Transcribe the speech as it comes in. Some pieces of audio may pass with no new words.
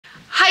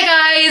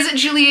Hi guys,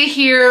 Julia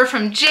here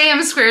from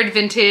JM Squared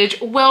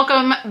Vintage.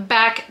 Welcome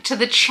back to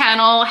the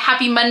channel.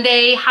 Happy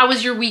Monday. How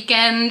was your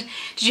weekend?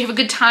 Did you have a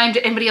good time?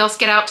 Did anybody else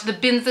get out to the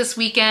bins this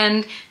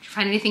weekend?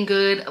 Find anything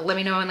good? Let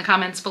me know in the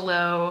comments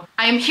below.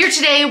 I am here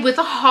today with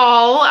a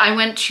haul. I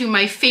went to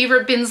my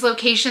favorite bins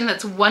location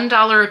that's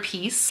 $1 a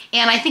piece,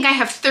 and I think I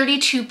have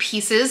 32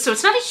 pieces, so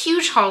it's not a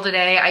huge haul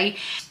today.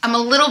 I'm a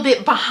little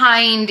bit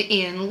behind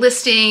in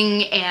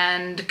listing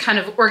and kind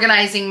of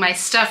organizing my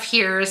stuff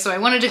here, so I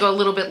wanted to go a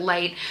little bit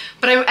light.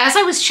 But as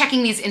I was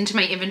checking these into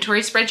my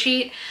inventory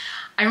spreadsheet,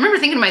 I remember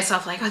thinking to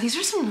myself, like, oh, these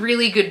are some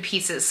really good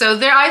pieces. So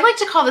I like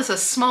to call this a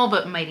small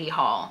but mighty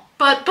haul.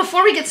 But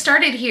before we get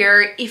started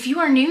here, if you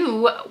are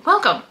new,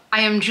 welcome.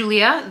 I am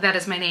Julia, that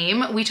is my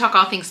name. We talk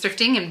all things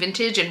thrifting and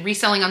vintage and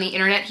reselling on the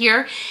internet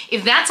here.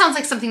 If that sounds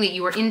like something that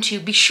you are into,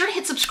 be sure to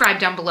hit subscribe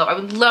down below. I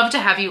would love to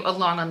have you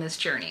along on this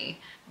journey.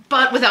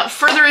 But without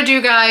further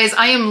ado, guys,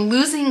 I am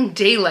losing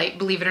daylight,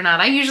 believe it or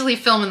not. I usually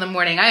film in the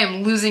morning. I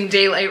am losing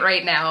daylight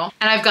right now.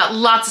 And I've got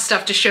lots of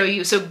stuff to show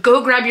you. So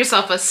go grab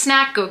yourself a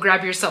snack, go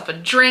grab yourself a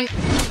drink.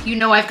 You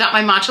know I've got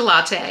my matcha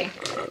latte.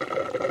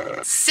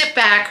 Sit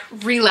back,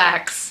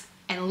 relax,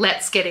 and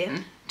let's get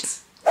in.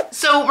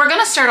 So we're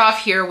gonna start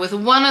off here with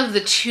one of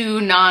the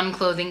two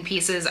non-clothing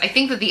pieces. I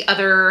think that the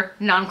other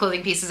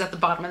non-clothing piece is at the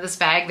bottom of this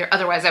bag.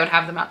 Otherwise I would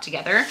have them out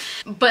together.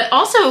 But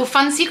also,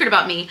 fun secret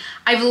about me,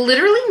 I've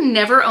literally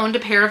never owned a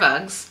pair of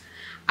Uggs.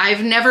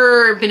 I've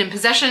never been in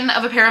possession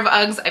of a pair of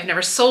Uggs. I've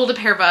never sold a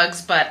pair of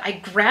Uggs, but I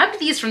grabbed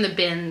these from the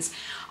bins.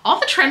 All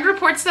the trend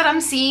reports that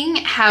I'm seeing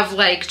have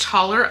like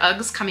taller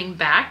Uggs coming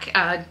back,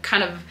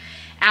 kind of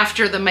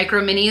after the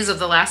micro minis of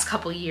the last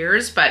couple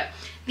years, but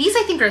these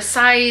I think are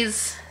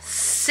size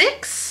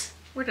 6?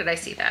 Where did I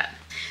see that?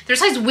 They're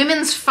size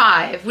women's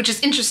 5, which is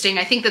interesting.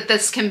 I think that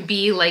this can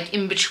be like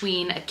in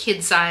between a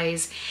kid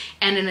size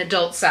and an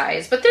adult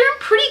size, but they're in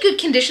pretty good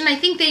condition. I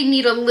think they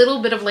need a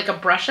little bit of like a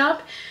brush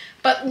up,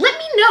 but let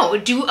me know,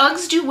 do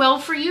Uggs do well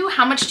for you?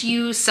 How much do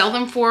you sell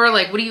them for?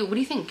 Like, what do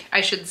you think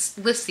I should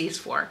list these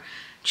for?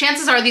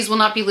 Chances are these will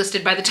not be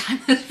listed by the time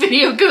this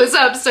video goes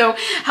up, so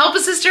help a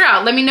sister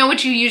out. Let me know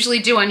what you usually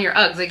do on your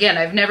Uggs. Again,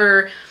 I've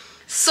never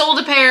sold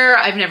a pair,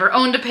 I've never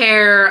owned a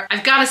pair.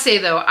 I've gotta say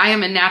though, I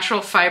am a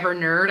natural fiber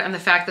nerd, and the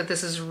fact that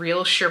this is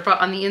real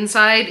Sherpa on the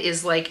inside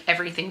is like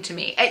everything to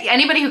me.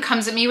 Anybody who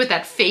comes at me with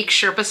that fake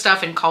Sherpa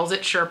stuff and calls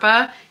it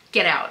Sherpa,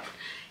 get out.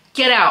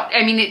 Get out.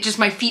 I mean, it just,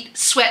 my feet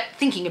sweat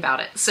thinking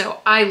about it.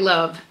 So I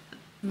love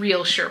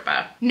real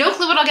Sherpa. No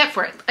clue what I'll get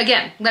for it.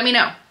 Again, let me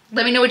know.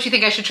 Let me know what you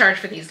think I should charge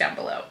for these down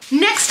below.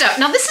 Next up,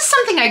 now this is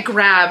something I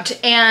grabbed,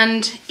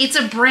 and it's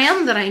a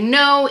brand that I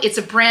know, it's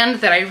a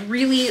brand that I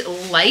really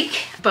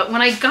like, but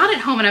when I got it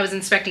home and I was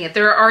inspecting it,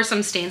 there are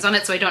some stains on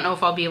it, so I don't know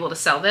if I'll be able to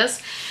sell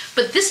this,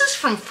 but this is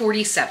from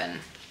 47.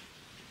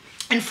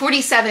 And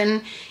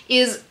 47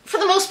 is, for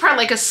the most part,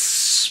 like a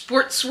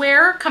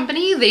sportswear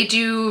company. They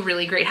do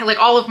really great, like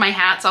all of my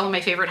hats, all of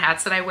my favorite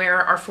hats that I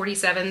wear are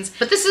 47s.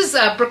 But this is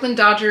a Brooklyn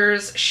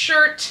Dodgers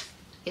shirt.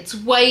 It's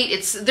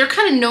white. They're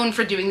kind of known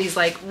for doing these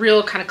like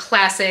real kind of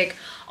classic,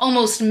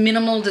 almost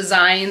minimal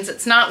designs.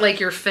 It's not like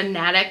your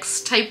Fanatics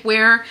type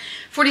wear.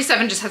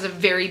 47 just has a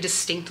very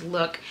distinct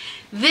look.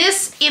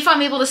 This, if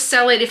I'm able to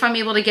sell it, if I'm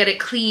able to get it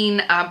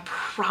clean,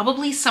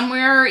 probably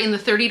somewhere in the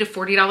 $30 to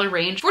 $40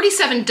 range.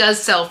 47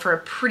 does sell for a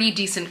pretty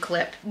decent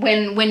clip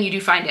when you do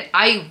find it.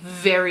 I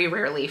very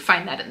rarely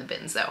find that in the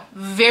bins though.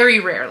 Very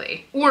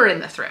rarely. Or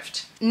in the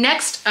thrift.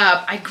 Next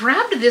up, I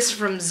grabbed this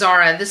from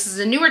Zara. This is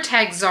a newer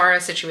tag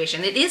Zara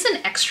situation. It is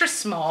an extra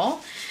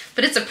small,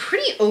 but it's a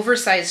pretty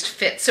oversized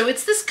fit. So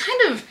it's this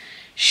kind of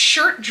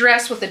shirt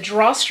dress with a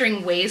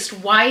drawstring waist,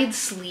 wide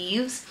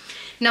sleeves.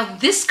 Now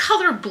this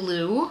color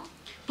blue,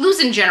 blues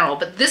in general,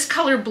 but this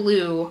color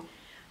blue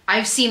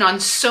I've seen on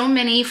so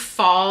many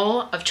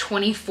fall of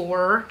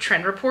 24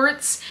 trend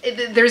reports.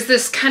 There's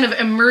this kind of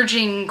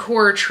emerging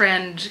core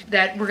trend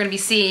that we're gonna be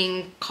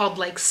seeing called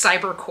like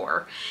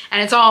cybercore.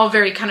 And it's all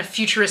very kind of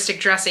futuristic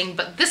dressing,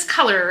 but this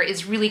color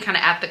is really kind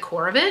of at the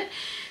core of it.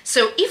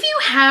 So if you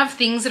have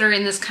things that are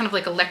in this kind of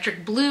like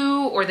electric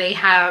blue, or they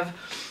have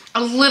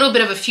a little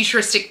bit of a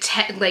futuristic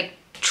like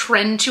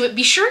trend to it,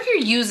 be sure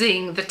you're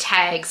using the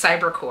tag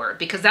cybercore,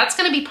 because that's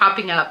going to be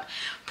popping up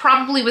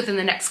probably within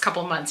the next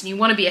couple months, and you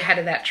want to be ahead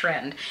of that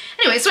trend.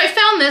 Anyway, so I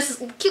found this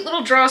cute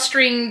little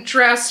drawstring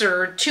dress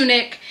or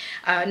tunic,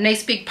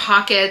 nice big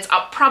pockets,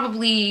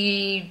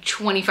 probably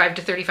 $25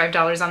 to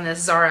 $35 on this.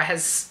 Zara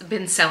has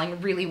been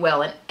selling really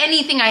well, and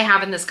anything I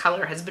have in this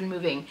color has been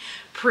moving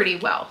pretty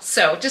well.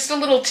 So just a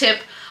little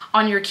tip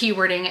on your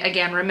keywording.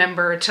 Again,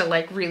 remember to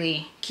like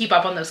really keep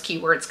up on those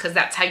keywords, because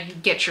that's how you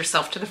get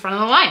yourself to the front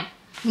of the line.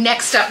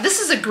 Next up, this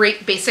is a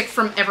great basic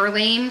from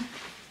Everlane.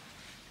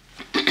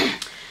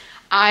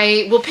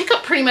 I will pick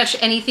up pretty much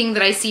anything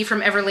that I see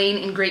from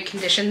Everlane in great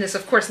condition. This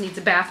of course needs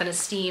a bath and a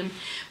steam,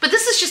 but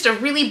this is just a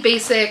really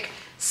basic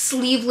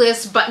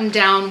sleeveless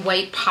button-down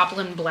white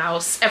poplin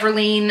blouse.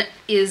 Everlane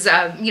is,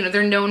 you know,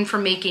 they're known for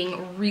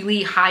making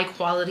really high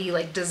quality,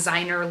 like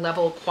designer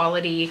level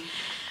quality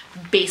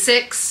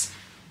basics.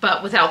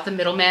 but without the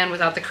middleman,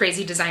 without the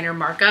crazy designer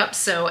markup.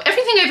 So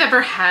everything I've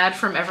ever had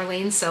from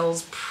Everlane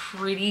sells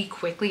pretty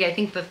quickly. I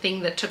think the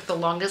thing that took the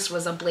longest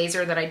was a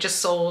blazer that I just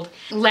sold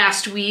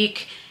last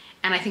week,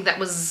 and I think that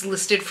was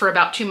listed for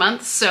about 2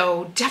 months.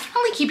 So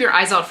definitely keep your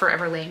eyes out for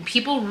Everlane.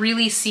 People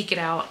really seek it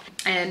out.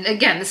 And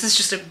again, this is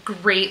just a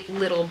great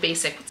little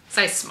basic,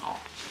 size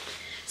small.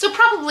 So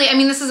probably, I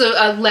mean, this is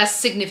a less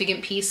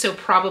significant piece, so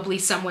probably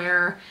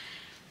somewhere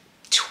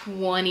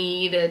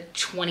 $20 to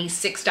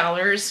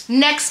 $26.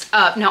 Next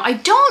up, now I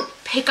don't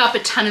pick up a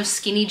ton of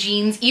skinny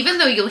jeans, even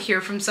though you'll hear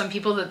from some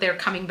people that they're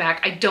coming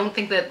back. I don't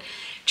think that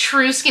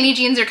true skinny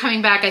jeans are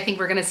coming back. I think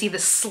we're gonna see the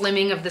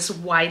slimming of this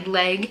wide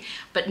leg,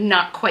 but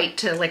not quite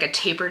to like a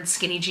tapered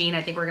skinny jean.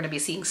 I think we're gonna be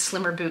seeing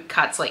slimmer boot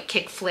cuts, like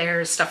kick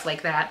flares, stuff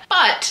like that.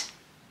 But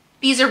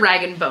these are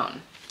rag and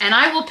bone, and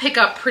I will pick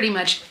up pretty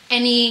much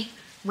any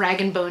rag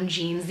and bone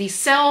jeans. These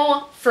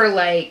sell for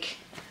like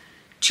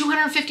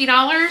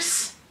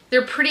 $250.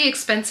 They're pretty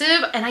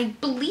expensive, and I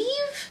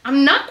believe,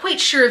 I'm not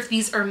quite sure if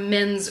these are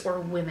men's or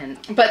women,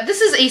 but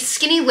this is a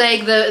skinny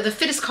leg. The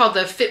fit is called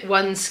the Fit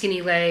One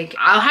skinny leg.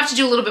 I'll have to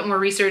do a little bit more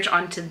research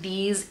onto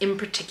these in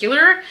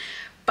particular,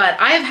 but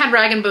I have had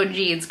rag and bone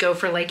jeans go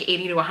for like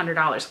 $80 to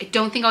 $100. I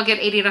don't think I'll get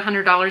 $80 to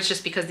 $100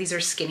 just because these are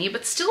skinny,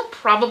 but still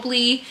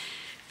probably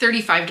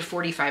 $35 to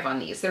 $45 on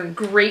these. They're in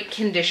great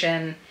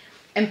condition.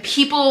 And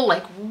people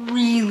like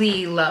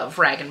really love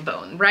Rag &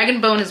 Bone. Rag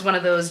 & Bone is one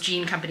of those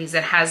jean companies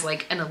that has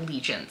like an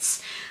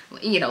allegiance.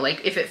 You know,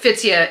 like if it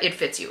fits you, it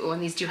fits you. Oh,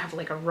 and these do have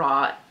like a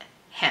raw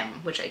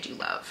hem, which I do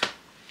love.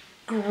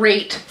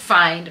 Great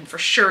find, and for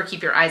sure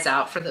keep your eyes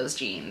out for those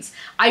jeans.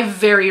 I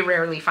very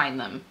rarely find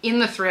them in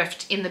the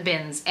thrift, in the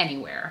bins,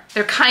 anywhere.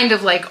 They're kind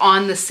of like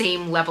on the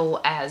same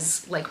level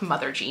as like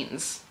mother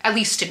jeans, at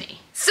least to me.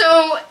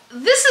 So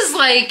this is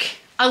like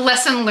a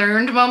lesson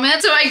learned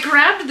moment. So I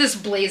grabbed this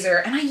blazer,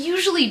 and I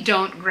usually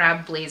don't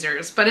grab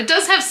blazers, but it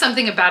does have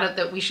something about it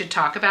that we should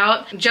talk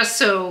about, just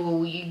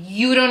so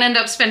you don't end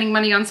up spending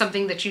money on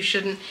something that you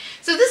shouldn't.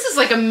 So this is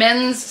like a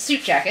men's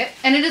suit jacket,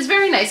 and it is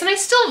very nice, and I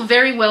still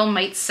very well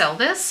might sell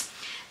this.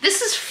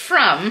 This is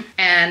from,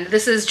 and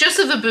this is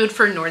Joseph Abboud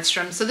for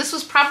Nordstrom, so this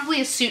was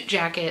probably a suit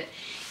jacket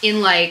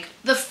in like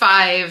the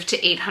 $500 to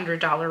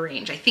 $800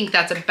 range. I think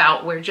that's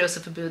about where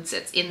Joseph Abboud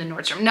sits in the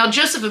Nordstrom. Now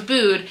Joseph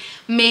Abboud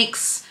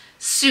makes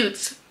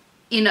suits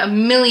in a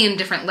million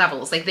different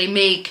levels. Like they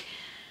make,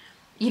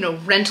 you know,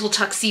 rental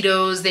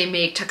tuxedos, they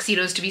make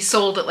tuxedos to be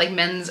sold at like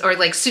men's, or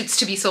like suits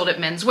to be sold at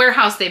Men's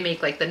Warehouse. They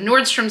make like the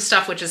Nordstrom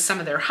stuff, which is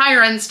some of their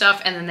higher end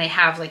stuff, and then they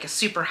have like a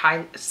super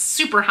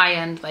high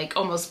end, like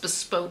almost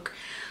bespoke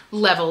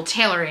level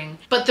tailoring.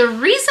 But the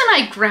reason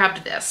I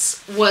grabbed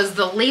this was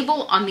the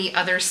label on the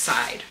other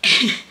side.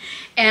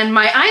 And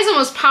my eyes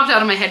almost popped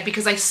out of my head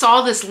because I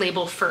saw this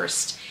label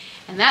first,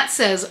 and that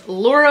says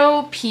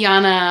Loro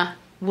Piana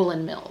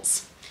Woolen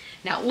Mills.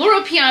 Now,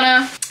 Loro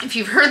Piana, if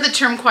you've heard the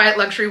term quiet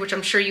luxury, which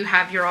I'm sure you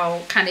have, you're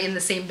all kind of in the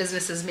same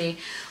business as me.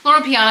 Loro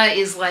Piana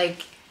is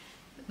like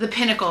the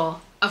pinnacle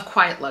of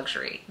quiet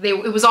luxury.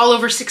 It was all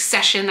over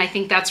Succession. I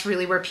think that's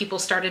really where people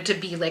started to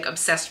be like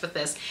obsessed with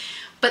this.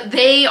 But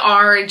they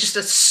are just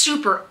a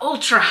super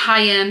ultra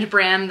high-end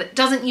brand that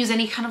doesn't use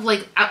any kind of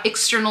like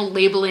external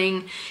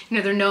labeling. You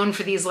know, they're known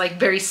for these like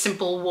very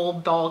simple wool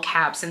ball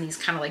caps and these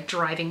kind of like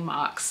driving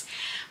mocks.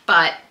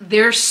 But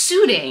their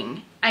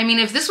suiting, I mean,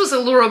 if this was a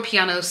Loro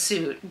Piana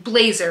suit,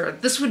 blazer,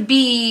 this would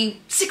be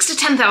 $6,000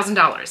 to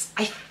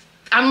 $10,000.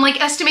 I'm like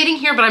estimating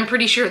here, but I'm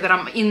pretty sure that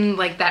I'm in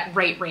like that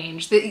right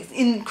range. It's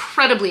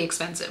incredibly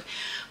expensive.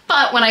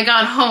 But when I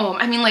got home,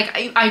 I mean, like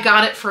I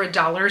got it for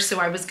 $1, so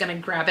I was gonna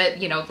grab it,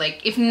 you know,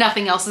 like if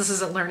nothing else, this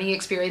is a learning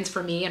experience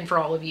for me and for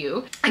all of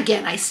you.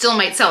 Again, I still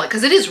might sell it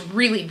because it is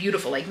really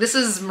beautiful. Like this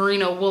is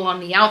merino wool on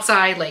the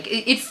outside, like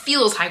it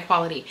feels high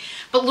quality.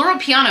 But Loro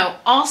Piana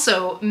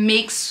also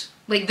makes,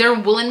 like their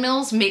woolen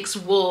mills makes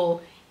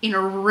wool in a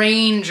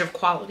range of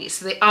qualities.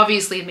 So they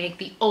obviously make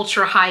the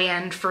ultra high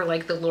end for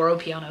like the Loro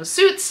Piana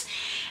suits,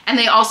 and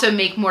they also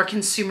make more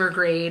consumer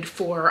grade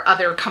for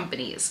other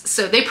companies.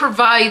 So they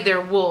provide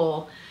their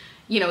wool,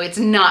 you know, it's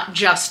not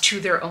just to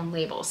their own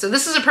label. So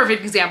this is a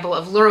perfect example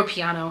of Loro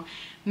Piana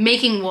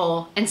making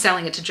wool and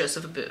selling it to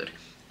Joseph Abboud.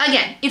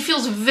 Again, it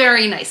feels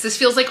very nice. This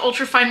feels like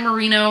ultra fine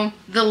merino.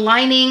 The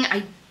lining,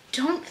 I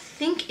don't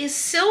think is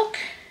silk.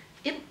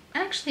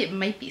 Actually, it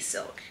might be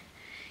silk.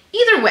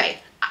 Either way,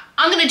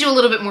 I'm gonna do a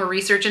little bit more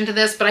research into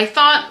this, but I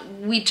thought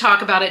we'd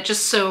talk about it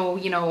just so,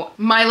 you know,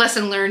 my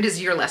lesson learned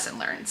is your lesson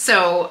learned.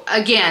 So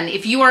again,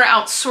 if you are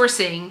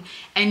outsourcing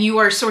and you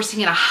are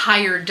sourcing at a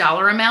higher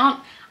dollar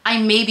amount, I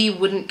maybe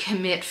wouldn't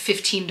commit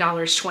 $15,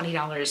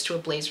 $20 to a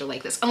blazer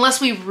like this, unless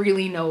we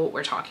really know what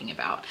we're talking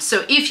about.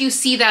 So if you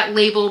see that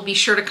label, be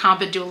sure to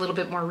comp it, do a little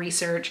bit more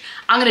research.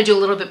 I'm gonna do a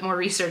little bit more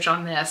research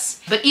on this,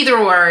 but either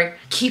or,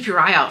 keep your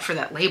eye out for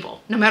that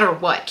label. No matter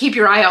what, keep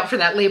your eye out for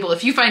that label.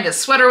 If you find a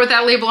sweater with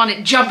that label on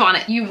it, jump on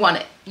it. You want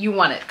it, you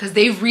want it, because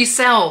they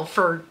resell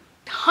for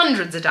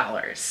hundreds of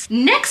dollars.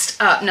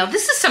 Next up, now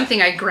this is something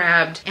I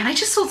grabbed, and I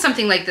just sold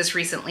something like this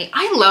recently.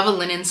 I love a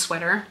linen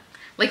sweater.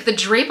 Like the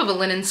drape of a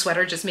linen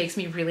sweater just makes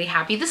me really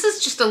happy. This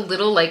is just a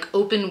little like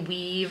open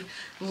weave,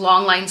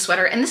 long line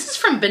sweater. And this is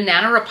from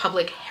Banana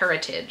Republic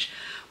Heritage,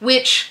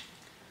 which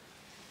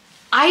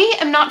I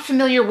am not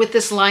familiar with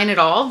this line at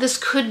all. This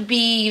could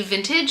be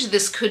vintage,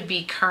 this could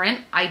be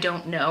current, I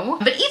don't know.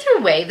 But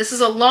either way, this is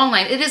a long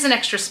line. It is an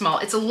extra small.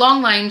 It's a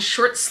long line,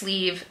 short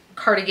sleeve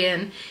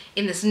cardigan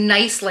in this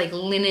nice like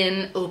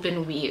linen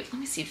open weave.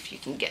 Let me see if you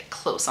can get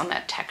close on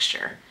that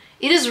texture.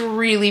 It is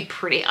really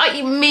pretty.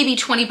 Maybe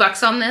 20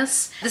 bucks on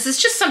this. This is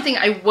just something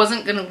I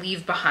wasn't gonna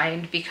leave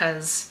behind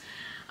because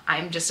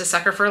I'm just a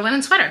sucker for a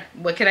linen sweater.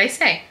 What could I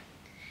say?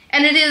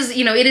 And it is,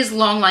 you know, it is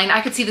long line.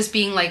 I could see this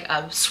being like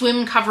a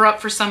swim cover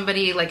up for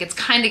somebody. Like it's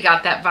kind of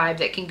got that vibe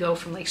that can go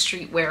from like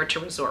streetwear to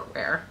resort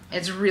wear.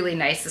 It's really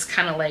nice, this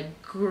kind of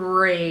like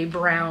gray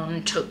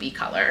brown taupey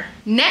color.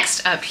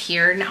 Next up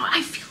here, now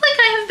I feel like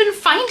I have been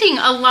finding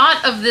a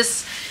lot of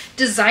this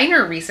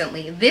designer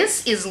recently.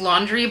 This is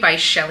Laundry by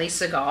Shelly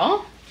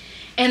Segal,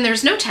 and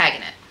there's no tag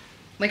in it.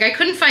 Like I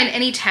couldn't find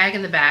any tag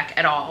in the back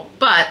at all,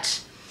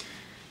 but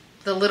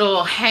the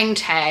little hang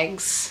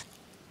tags,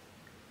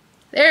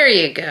 there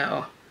you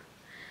go.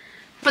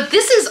 But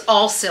this is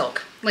all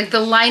silk. Like the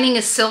lining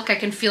is silk, I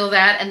can feel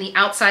that, and the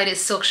outside is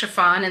silk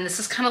chiffon, and this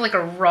is kind of like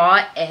a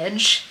raw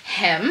edge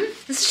hem.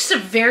 This is just a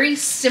very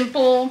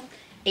simple,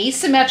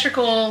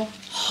 asymmetrical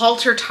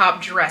halter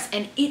top dress,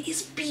 and it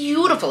is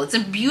beautiful. It's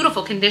in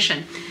beautiful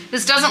condition.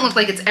 This doesn't look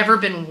like it's ever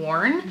been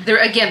worn.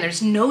 Again,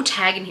 there's no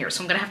tag in here,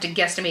 so I'm gonna have to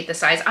guesstimate the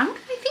size. I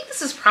think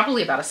this is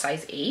probably about a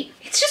size 8.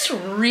 It's just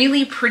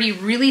really pretty,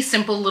 really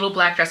simple little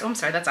black dress. Oh, I'm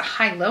sorry, that's a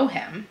high-low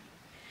hem,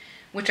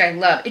 which I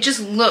love. It just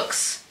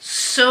looks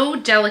so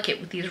delicate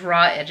with these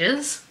raw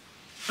edges.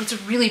 It's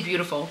really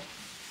beautiful.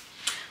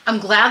 I'm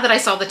glad that I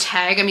saw the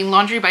tag. I mean,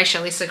 Laundry by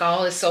Shelly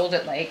Segal is sold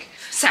at like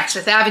Saks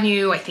Fifth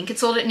Avenue. I think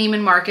it's sold at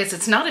Neiman Marcus.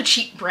 It's not a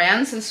cheap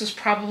brand, so this was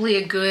probably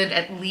a good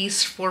at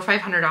least $400 or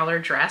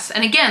 $500 dress.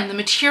 And again, the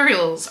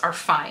materials are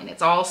fine.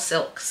 It's all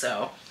silk,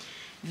 so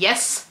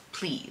yes,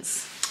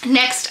 please.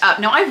 Next up,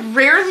 now I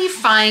rarely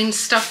find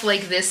stuff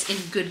like this in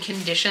good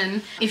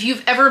condition. If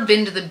you've ever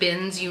been to the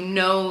bins, you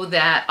know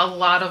that a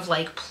lot of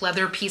like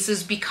pleather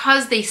pieces,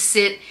 because they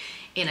sit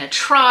in a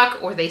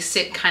truck or they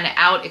sit kind of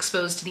out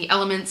exposed to the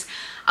elements,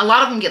 a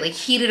lot of them get like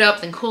heated up,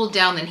 then cooled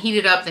down, then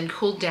heated up, then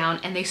cooled down,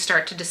 and they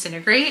start to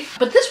disintegrate.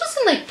 But this was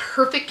in like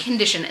perfect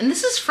condition, and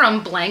this is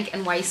from Blank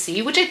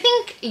NYC, which I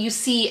think you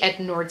see at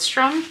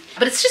Nordstrom.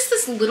 But it's just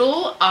this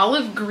little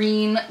olive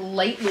green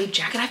lightweight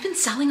jacket. I've been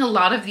selling a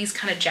lot of these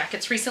kind of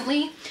jackets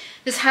recently.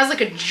 This has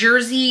like a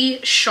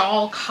jersey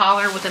shawl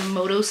collar with a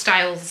moto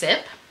style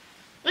zip.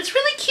 It's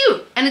really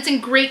cute, and it's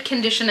in great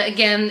condition.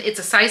 Again, it's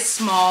a size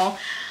small.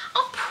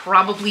 I'll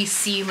probably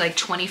see like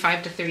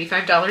 $25 to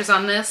 $35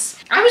 on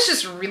this. I was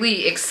just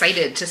really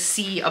excited to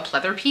see a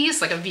pleather piece,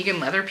 like a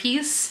vegan leather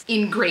piece,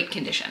 in great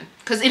condition.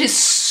 Because it is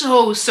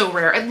so, so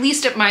rare, at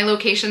least at my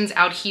locations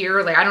out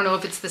here. Like, I don't know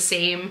if it's the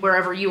same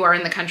wherever you are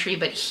in the country,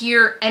 but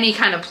here, any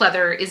kind of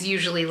pleather is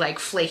usually like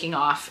flaking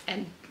off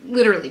and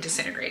literally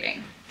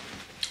disintegrating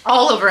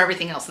all over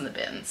everything else in the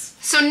bins.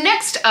 So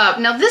next up,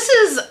 now this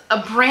is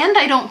a brand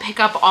I don't pick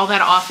up all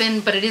that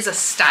often, but it is a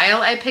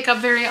style I pick up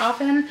very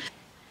often.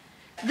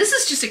 This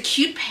is just a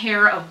cute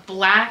pair of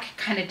black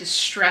kind of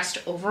distressed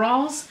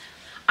overalls.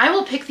 I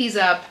will pick these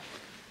up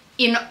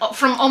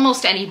from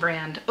almost any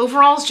brand.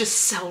 Overalls just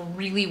sell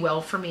really well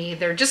for me.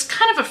 They're just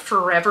kind of a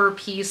forever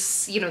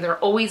piece. You know, they're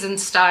always in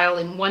style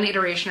in one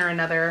iteration or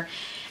another.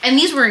 And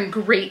these were in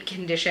great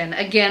condition.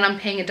 Again, I'm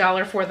paying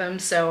 $1 for them,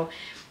 so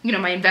you know,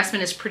 my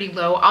investment is pretty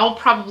low. I'll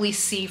probably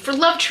see for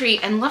Lovetree,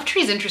 and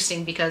Lovetree is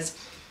interesting because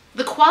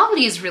the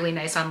quality is really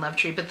nice on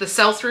Lovetree, but the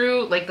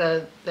sell-through, like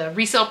the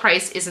resale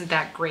price isn't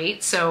that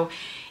great. So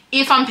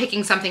if I'm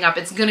picking something up,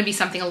 it's gonna be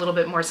something a little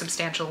bit more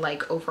substantial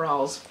like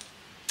overalls.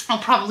 I'll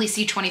probably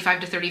see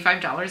 $25 to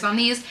 $35 on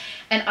these,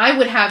 and I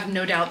would have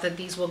no doubt that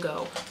these will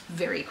go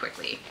very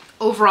quickly.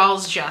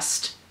 Overalls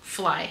just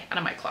fly out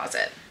of my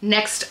closet.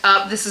 Next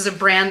up, this is a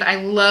brand I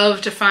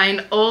love to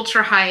find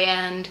ultra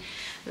high-end.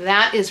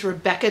 That is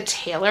Rebecca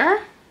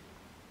Taylor.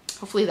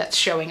 Hopefully that's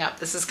showing up.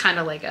 This is kind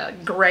of like a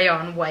gray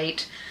on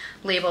white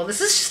label.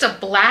 This is just a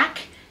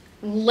black,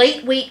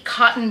 lightweight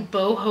cotton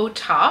boho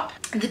top.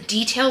 The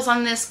details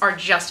on this are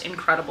just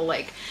incredible.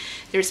 Like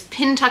there's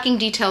pin tucking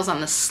details on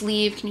the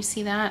sleeve. Can you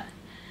see that?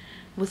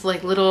 With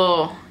like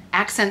little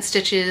accent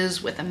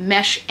stitches with a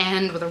mesh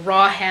end with a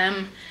raw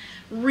hem.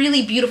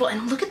 Really beautiful.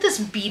 And look at this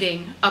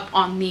beading up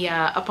on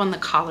the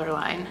collar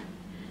line.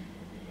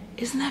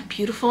 Isn't that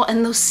beautiful?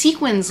 And those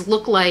sequins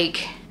look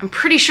like, I'm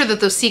pretty sure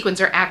that those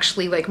sequins are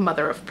actually like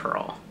mother of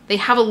pearl. They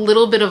have a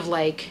little bit of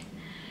like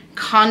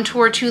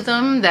contour to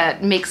them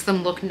that makes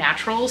them look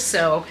natural.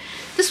 So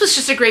this was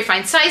just a great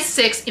find. Size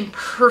 6 in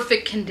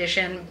perfect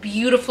condition,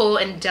 beautiful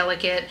and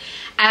delicate,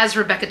 as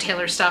Rebecca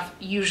Taylor stuff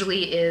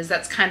usually is.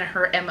 That's kind of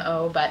her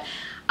MO, but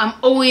I'm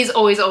always,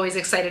 always, always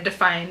excited to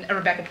find a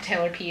Rebecca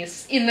Taylor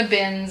piece in the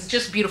bins.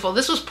 Just beautiful.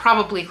 This was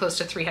probably close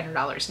to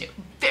 $300 new.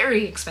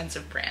 very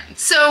expensive brand.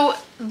 So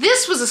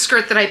this was a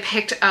skirt that I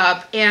picked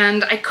up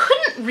and I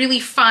couldn't really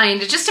find,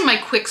 just in my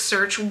quick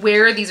search,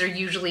 where these are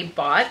usually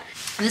bought.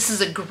 And this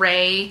is a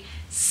gray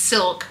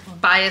silk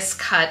bias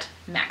cut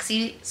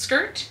maxi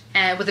skirt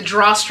and with a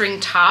drawstring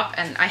top,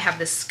 and I have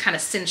this kind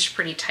of cinched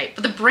pretty tight.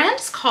 But the brand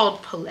is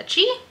called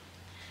Poshmark.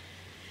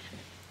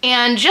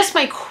 And just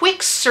my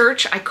quick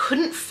search, I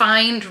couldn't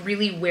find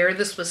really where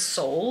this was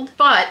sold,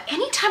 but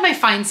anytime I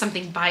find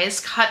something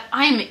bias cut,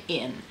 I'm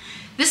in.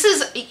 This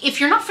is, if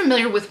you're not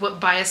familiar with what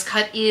bias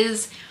cut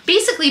is,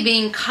 basically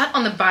being cut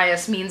on the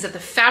bias means that the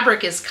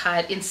fabric is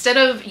cut. Instead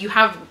of, you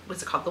have,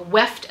 what's it called, the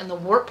weft and the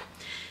warp.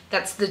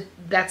 That's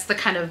the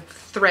kind of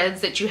threads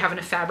that you have in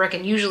a fabric,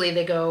 and usually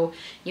they go,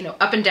 you know,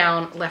 up and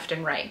down, left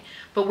and right.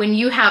 But when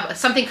you have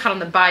something cut on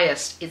the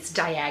bias, it's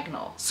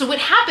diagonal. So what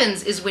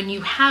happens is when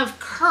you have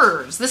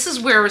curves, this is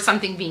where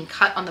something being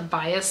cut on the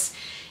bias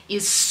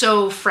is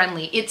so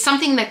friendly. It's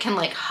something that can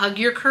like hug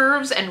your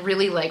curves and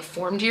really like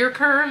form to your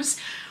curves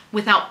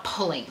without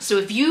pulling. So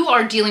if you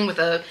are dealing with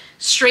a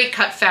straight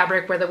cut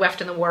fabric where the weft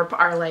and the warp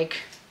are like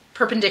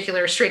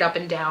perpendicular, straight up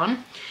and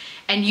down,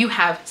 and you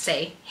have,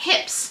 say,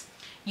 hips,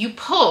 you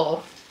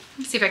pull, let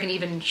me see if I can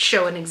even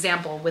show an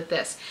example with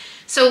this.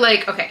 So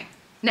like, okay,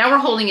 now we're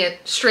holding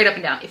it straight up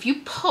and down. If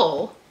you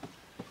pull,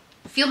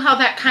 feel how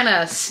that kind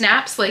of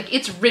snaps, like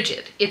it's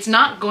rigid. It's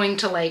not going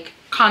to like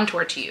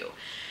contour to you.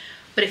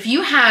 But if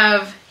you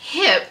have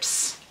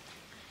hips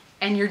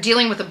and you're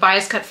dealing with a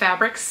bias cut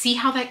fabric, see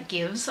how that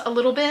gives a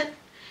little bit?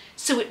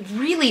 So it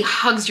really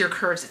hugs your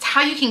curves. It's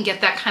how you can get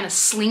that kind of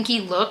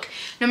slinky look,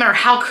 no matter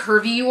how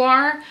curvy you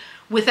are,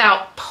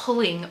 without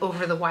pulling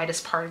over the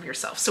widest part of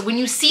yourself. So when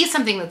you see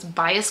something that's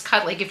bias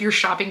cut, like if you're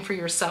shopping for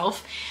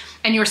yourself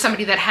and you're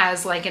somebody that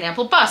has like an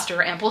ample bust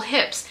or ample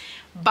hips,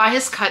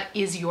 bias cut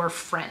is your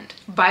friend.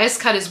 Bias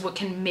cut is what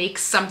can make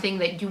something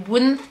that you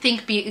wouldn't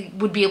think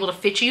would be able to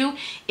fit you,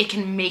 it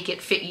can make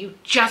it fit you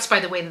just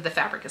by the way that the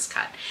fabric is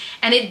cut.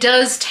 And it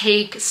does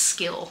take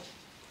skill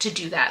to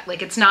do that.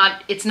 Like it's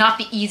not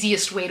the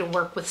easiest way to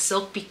work with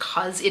silk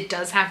because it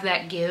does have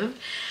that give.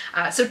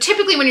 So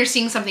typically when you're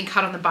seeing something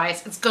cut on the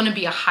bias, it's gonna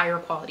be a higher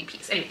quality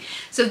piece. Anyway,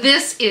 so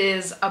this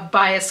is a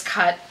bias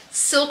cut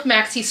silk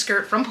maxi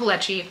skirt from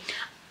Poshmark.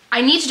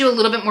 I need to do a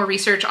little bit more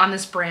research on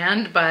this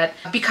brand, but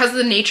because of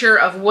the nature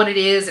of what it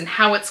is and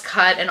how it's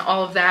cut and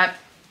all of that,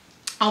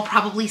 I'll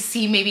probably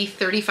see maybe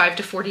 $35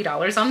 to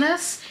 $40 on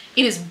this.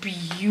 It is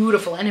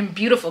beautiful and in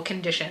beautiful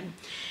condition.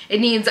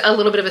 It needs a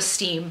little bit of a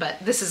steam, but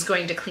this is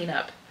going to clean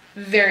up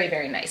very,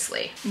 very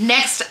nicely.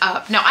 Next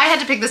up, now I had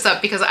to pick this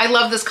up because I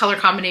love this color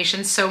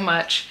combination so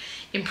much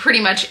in pretty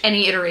much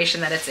any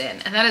iteration that it's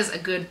in. And that is a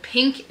good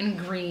pink and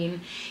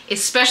green,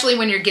 especially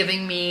when you're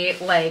giving me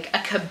like a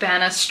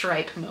cabana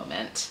stripe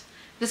moment.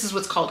 This is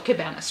what's called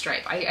cabana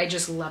stripe. I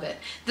just love it.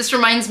 This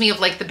reminds me of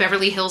like the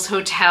Beverly Hills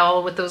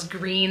Hotel with those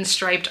green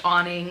striped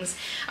awnings.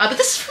 But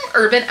this is from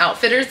Urban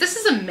Outfitters. This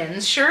is a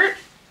men's shirt.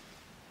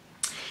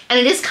 And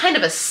it is kind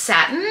of a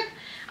satin,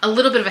 a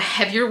little bit of a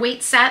heavier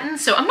weight satin.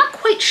 So I'm not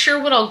quite sure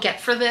what I'll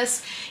get for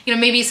this. You know,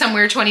 maybe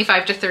somewhere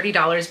 $25 to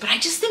 $30, but I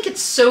just think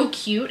it's so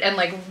cute. And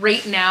like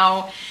right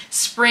now,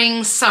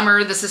 spring,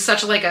 summer, this is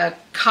such like a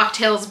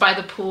cocktails by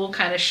the pool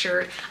kind of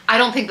shirt. I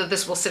don't think that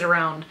this will sit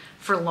around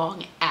for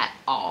long at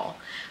all.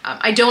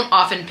 I don't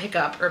often pick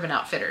up Urban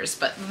Outfitters,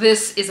 but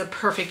this is a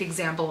perfect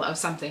example of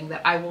something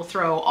that I will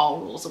throw all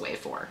rules away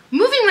for.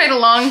 Moving right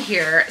along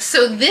here,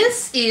 so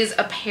this is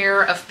a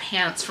pair of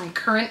pants from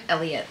Current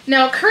Elliott.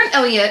 Now, Current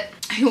Elliott,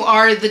 who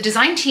are the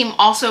design team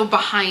also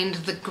behind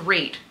The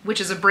Great, which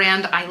is a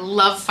brand I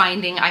love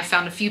finding. I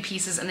found a few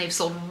pieces and they've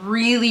sold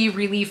really,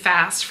 really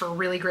fast for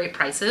really great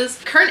prices.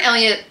 Current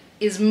Elliott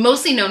is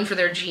mostly known for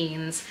their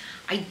jeans.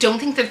 I don't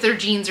think that their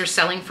jeans are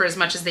selling for as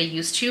much as they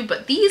used to,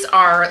 but these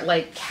are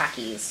like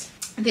khakis.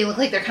 They look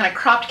like they're kind of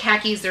cropped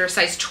khakis. They're a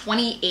size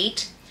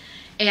 28.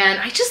 And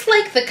I just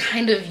like the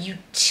kind of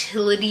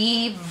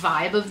utility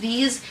vibe of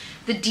these.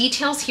 The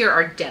details here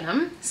are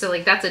denim. So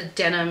like that's a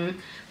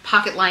denim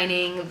pocket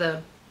lining.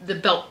 The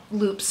belt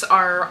loops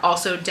are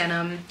also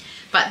denim.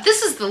 But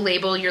this is the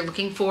label you're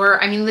looking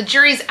for. I mean, the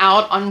jury's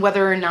out on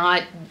whether or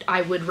not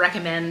I would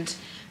recommend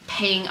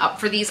paying up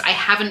for these. I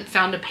haven't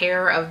found a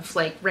pair of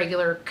like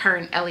regular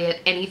Current Elliott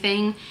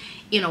anything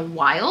in a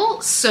while,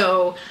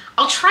 so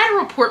I'll try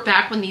to report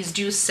back when these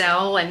do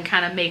sell and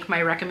kind of make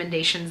my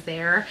recommendations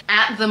there.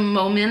 At the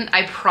moment,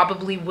 I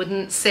probably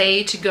wouldn't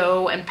say to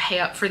go and pay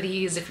up for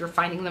these if you're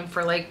finding them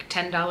for like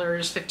 $10,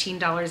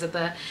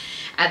 $15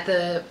 at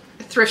the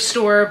thrift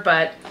store,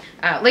 but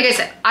like I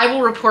said, I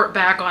will report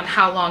back on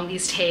how long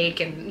these take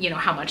and, you know,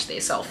 how much they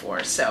sell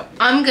for. So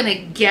I'm gonna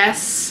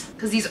guess,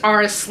 because these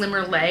are a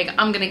slimmer leg,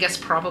 I'm gonna guess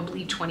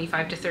probably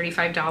 $25 to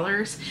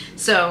 $35.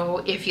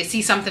 So if you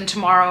see something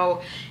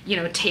tomorrow, you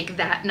know, take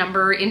that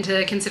number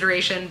into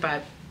consideration.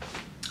 But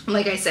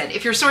like I said,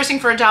 if you're sourcing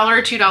for $1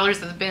 or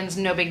 $2 at the bins,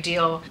 no big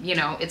deal. You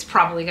know, it's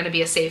probably gonna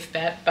be a safe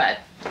bet, but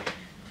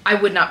I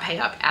would not pay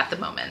up at the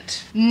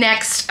moment.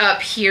 Next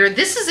up here,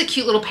 this is a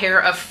cute little pair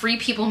of Free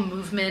People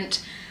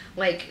Movement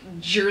like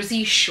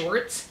jersey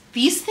shorts.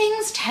 These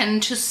things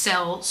tend to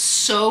sell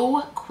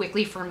so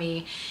quickly for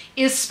me,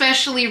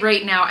 especially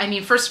right now. I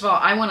mean, first of all,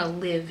 I want to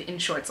live in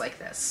shorts like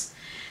this.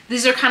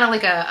 These are kind of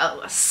like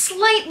a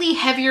slightly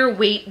heavier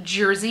weight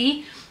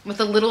jersey with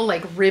a little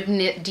like rib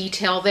knit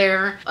detail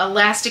there,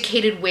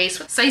 elasticated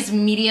waist, size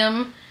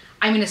medium.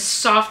 I mean, as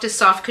soft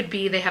could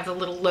be. They have the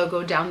little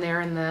logo down there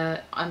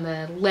on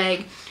the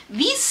leg.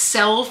 These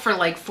sell for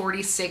like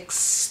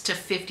 $46 to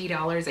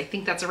 $50. I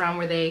think that's around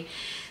where they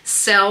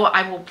sell.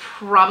 I will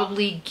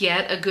probably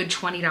get a good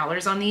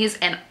 $20 on these,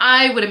 and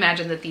I would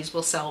imagine that these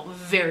will sell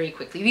very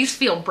quickly. These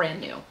feel brand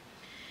new.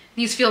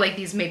 These feel like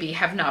these maybe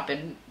have not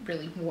been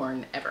really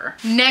worn ever.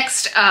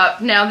 Next up,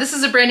 now this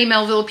is a Brandy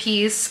Melville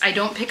piece.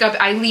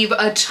 I leave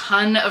a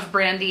ton of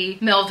Brandy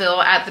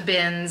Melville at the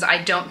bins.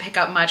 I don't pick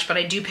up much, but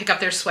I do pick up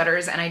their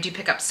sweaters and I do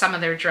pick up some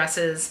of their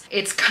dresses.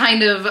 It's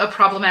kind of a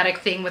problematic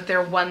thing with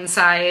their one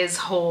size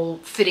whole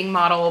fitting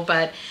model,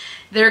 but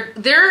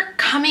they're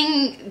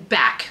coming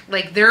back.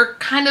 Like, they're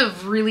kind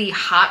of really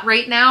hot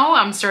right now.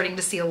 I'm starting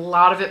to see a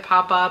lot of it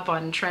pop up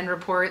on trend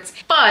reports,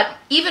 but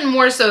even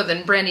more so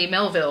than Brandy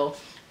Melville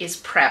is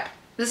prep.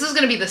 This is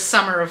gonna be the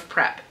summer of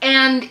prep.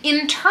 And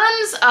in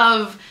terms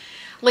of,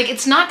 like,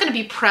 it's not gonna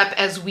be prep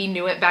as we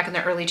knew it back in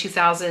the early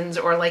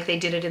 2000s or like they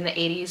did it in the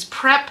 80s.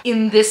 Prep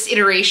in this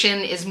iteration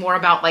is more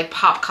about like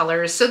pop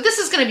colors. So this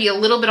is gonna be a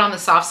little bit on the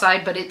soft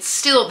side, but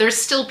there's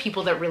still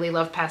people that really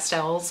love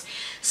pastels.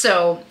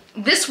 So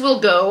this will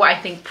go, I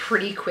think,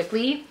 pretty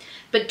quickly,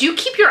 but do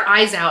keep your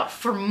eyes out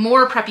for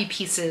more preppy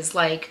pieces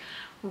like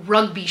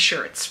rugby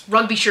shirts.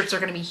 Rugby shirts are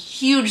going to be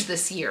huge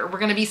this year. We're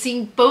going to be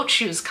seeing boat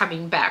shoes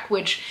coming back,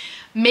 which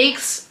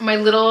makes my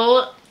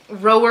little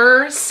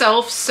rower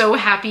self so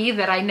happy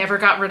that I never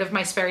got rid of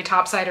my Sperry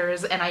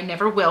topsiders, and I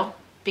never will,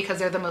 because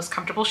they're the most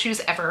comfortable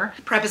shoes ever.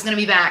 Prep is going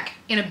to be back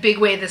in a big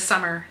way this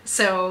summer.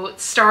 So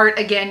start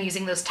again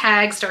using those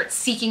tags, start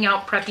seeking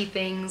out preppy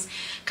things,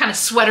 kind of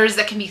sweaters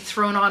that can be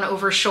thrown on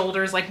over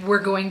shoulders. Like, we're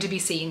going to be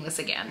seeing this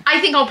again. I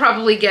think I'll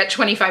probably get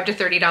 $25 to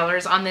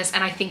 $30 on this,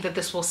 and I think that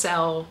this will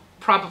sell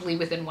probably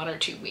within 1 or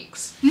 2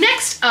 weeks.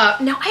 Next up,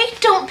 now I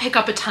don't pick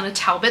up a ton of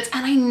Talbots,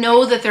 and I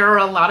know that there are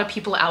a lot of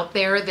people out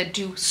there that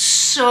do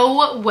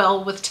so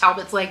well with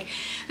Talbots. Like,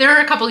 there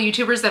are a couple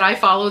YouTubers that I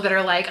follow that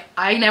are like,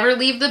 I never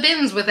leave the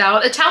bins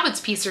without a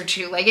Talbots piece or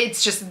two. Like,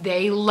 it's just,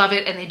 they love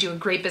it and they do a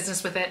great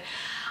business with it.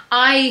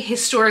 I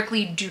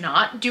historically do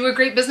not do a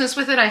great business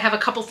with it. I have a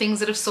couple things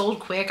that have sold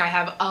quick. I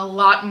have a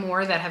lot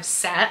more that have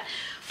sat.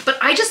 But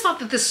I just thought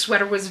that this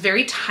sweater was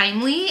very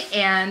timely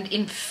and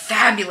in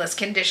fabulous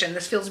condition.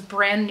 This feels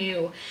brand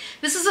new.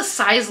 This is a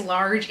size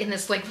large in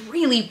this like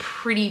really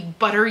pretty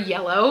butter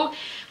yellow.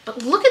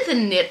 But look at the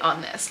knit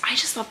on this. I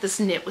just thought this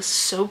knit was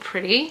so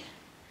pretty.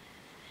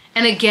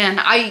 And again,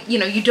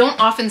 you don't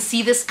often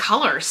see this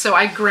color. So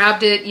I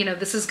grabbed it.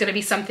 This is gonna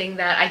be something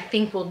that I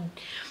think will,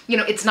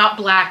 it's not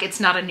black,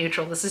 it's not a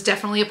neutral. This is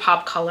definitely a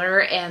pop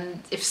color.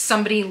 And if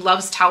somebody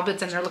loves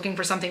Talbots and they're looking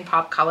for something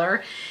pop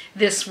color,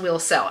 this will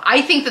sell.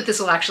 I think that this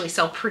will actually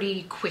sell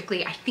pretty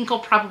quickly. I think I'll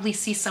probably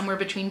see somewhere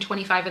between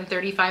 25 and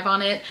 35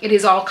 on it. It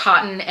is all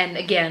cotton and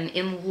again,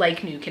 in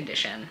like new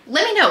condition.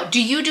 Let me know,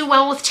 do you do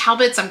well with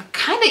Talbots? I'm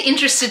kind of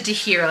interested to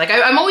hear. Like,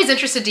 I'm always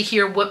interested to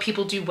hear what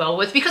people do well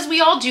with, because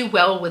we all do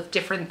well with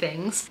different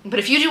things. But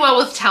if you do well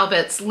with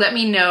Talbots, let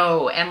me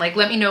know, and like,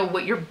 let me know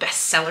what your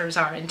best sellers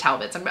are in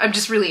Talbots. I'm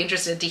just really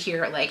interested to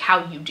hear like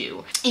how you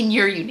do in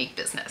your unique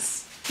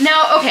business.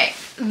 Now, okay,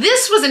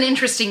 this was an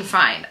interesting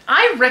find.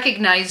 I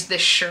recognized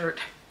this shirt.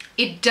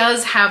 It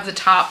does have the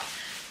top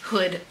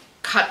hood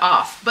cut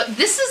off, but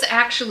this is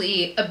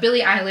actually a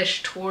Billie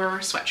Eilish tour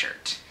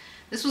sweatshirt.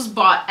 This was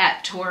bought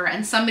at tour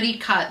and somebody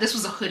this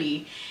was a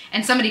hoodie,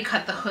 and somebody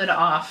cut the hood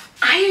off.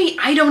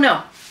 I don't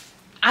know.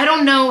 I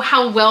don't know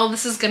how well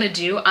this is gonna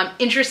do. I'm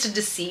interested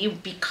to see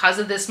because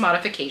of this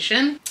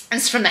modification.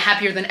 It's from the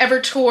Happier Than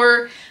Ever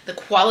tour. The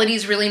quality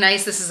is really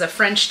nice. This is a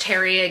French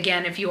terry,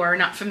 again, if you are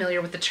not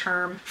familiar with the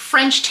term.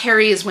 French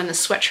terry is when the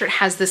sweatshirt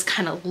has this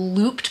kind of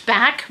looped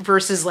back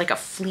versus like a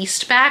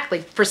fleeced back,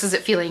 like versus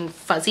it feeling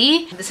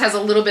fuzzy. This has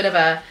a little bit of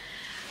a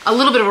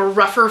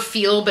rougher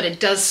feel, but it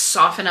does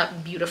soften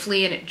up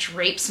beautifully and it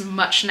drapes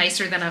much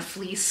nicer than a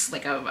fleece,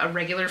 like a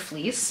regular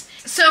fleece.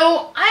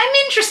 So I'm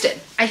interested.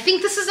 I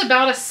think this is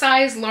about a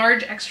size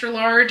large, extra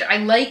large.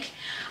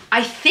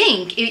 I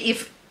think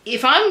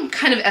if I'm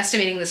kind of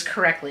estimating this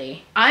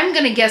correctly, I'm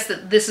gonna guess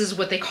that this is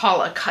what they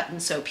call a cut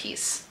and sew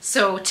piece.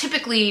 So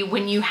typically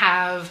when you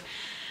have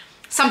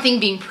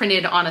something being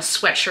printed on a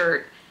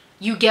sweatshirt,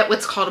 you get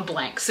what's called a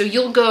blank. So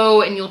you'll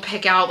go and you'll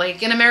pick out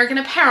like an American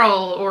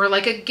Apparel or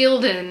like a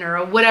Gildan or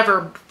a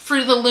whatever,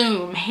 Fruit of the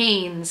Loom,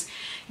 Hanes,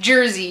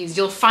 jerseys,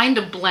 you'll find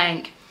a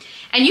blank.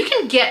 And you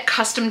can get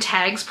custom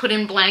tags put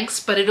in blanks,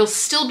 but it'll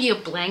still be a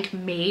blank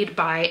made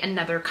by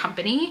another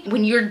company.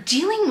 When you're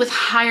dealing with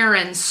higher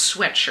end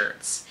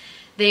sweatshirts,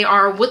 they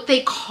are what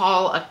they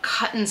call a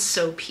cut and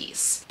sew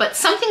piece. But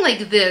something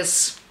like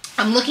this,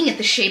 I'm looking at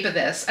the shape of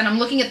this and I'm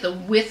looking at the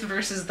width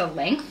versus the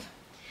length.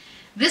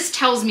 This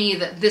tells me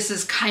that this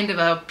is kind of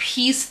a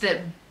piece that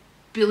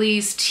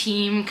Billie's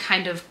team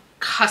kind of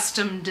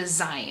custom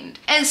designed.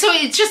 And so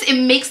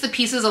it makes the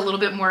pieces a little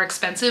bit more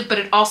expensive, but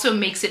it also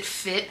makes it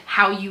fit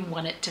how you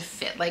want it to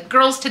fit. Like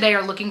girls today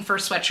are looking for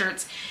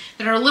sweatshirts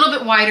that are a little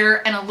bit wider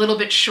and a little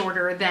bit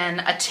shorter than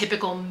a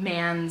typical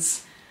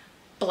man's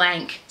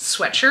blank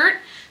sweatshirt.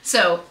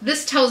 So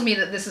this tells me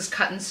that this is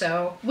cut and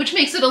sew, which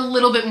makes it a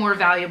little bit more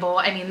valuable.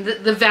 I mean,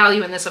 the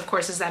value in this, of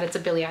course, is that it's a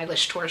Billie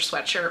Eilish tour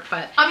sweatshirt,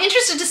 but I'm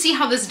interested to see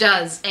how this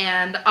does.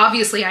 And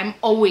obviously I'm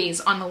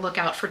always on the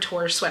lookout for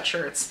tour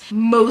sweatshirts,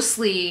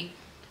 mostly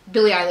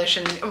Billie Eilish.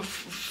 And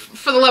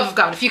for the love of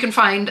God, if you can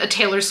find a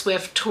Taylor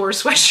Swift tour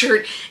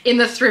sweatshirt in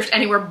the thrift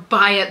anywhere,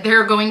 buy it.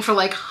 They're going for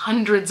like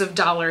hundreds of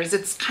dollars.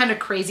 It's kind of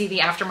crazy, the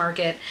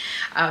aftermarket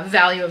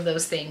value of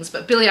those things.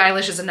 But Billie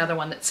Eilish is another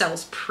one that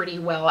sells pretty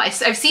well. I've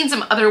seen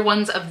some other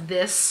ones of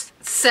this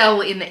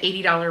sell in the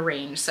 $80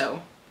 range,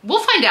 so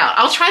we'll find out.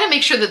 I'll try to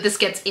make sure that this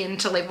gets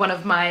into like one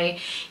of my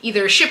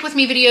either ship with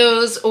me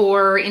videos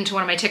or into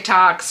one of my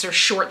TikToks or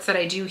shorts that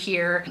I do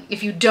here.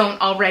 If you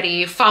don't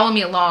already, follow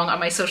me along on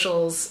my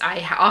socials.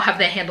 I'll have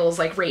the handles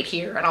like right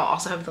here, and I'll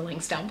also have the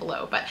links down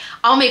below. But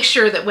I'll make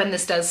sure that when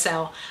this does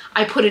sell,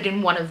 I put it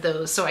in one of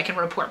those so I can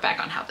report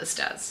back on how this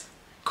does.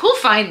 Cool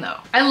find though.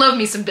 I love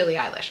me some Billie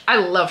Eilish. I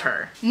love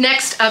her.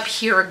 Next up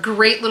here, a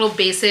great little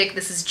basic.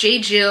 This is J.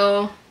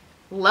 Jill.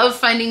 Love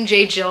finding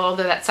J. Jill,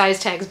 although that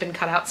size tag's been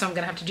cut out, so I'm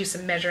gonna have to do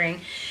some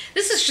measuring.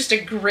 This is just a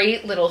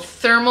great little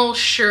thermal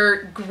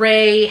shirt,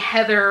 gray,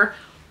 heather,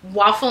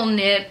 waffle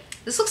knit.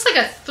 This looks like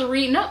a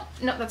no,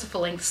 that's a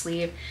full length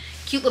sleeve.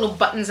 Cute little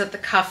buttons at the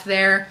cuff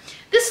there.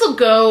 This will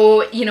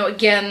go, you know,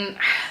 again,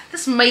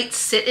 this might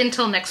sit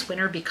until next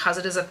winter because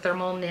it is a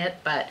thermal knit,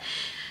 but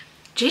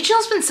J.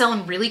 Jill's been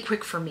selling really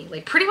quick for me.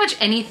 Like pretty much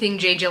anything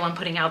J. Jill I'm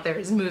putting out there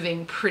is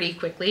moving pretty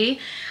quickly,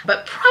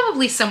 but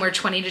probably somewhere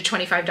 $20 to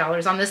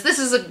 $25 on this. This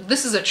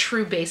is a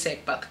true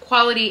basic, but the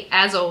quality,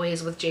 as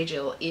always with J.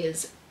 Jill,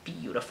 is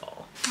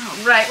beautiful.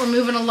 All right, we're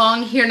moving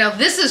along here. Now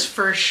this is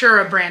for sure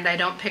a brand I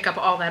don't pick up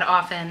all that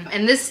often,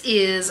 and this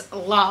is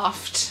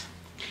Loft.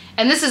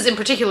 And this is in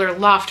particular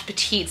Loft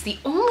Petites. The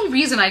only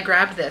reason I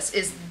grabbed this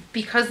is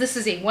because this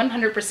is a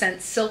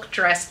 100% silk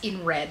dress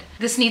in red.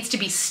 This needs to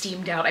be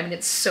steamed out. I mean,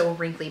 it's so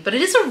wrinkly, but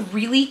it is a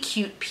really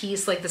cute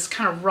piece, like this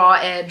kind of raw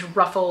edge,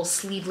 ruffle,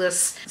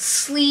 sleeveless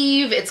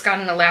sleeve. It's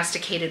got an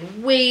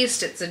elasticated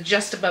waist. It's a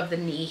just above the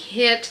knee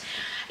hit.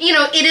 You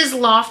know, it is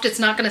Loft. It's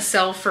not gonna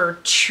sell for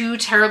too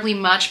terribly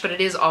much, but it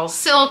is all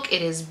silk.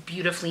 It is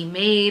beautifully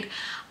made.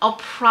 I'll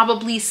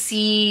probably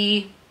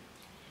see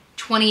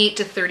 28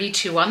 to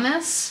 32 on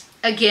this.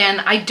 Again,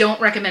 I don't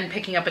recommend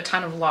picking up a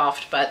ton of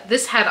Loft, but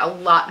this had a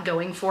lot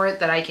going for it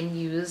that I can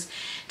use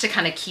to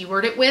kind of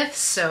keyword it with,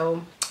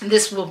 so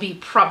this will be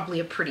probably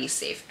a pretty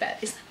safe bet.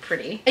 Isn't that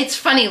pretty? It's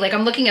funny, like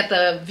I'm looking at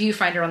the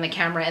viewfinder on the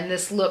camera and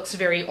this looks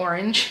very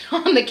orange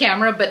on the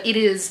camera, but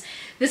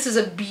this is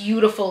a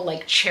beautiful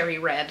like cherry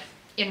red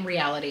in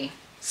reality.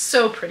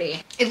 So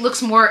pretty.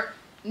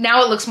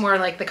 Now it looks more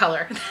like the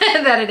color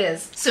that it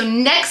is. So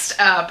next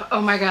up,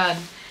 oh my God.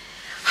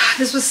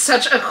 This was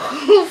such a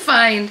cool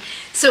find.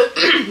 So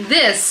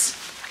this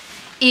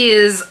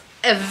is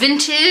a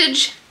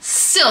vintage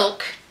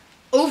silk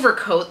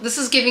overcoat. This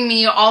is giving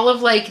me all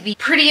of like the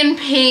Pretty in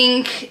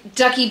Pink,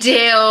 Ducky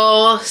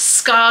Dale,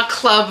 ska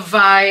club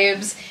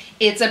vibes.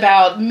 It's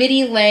about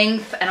midi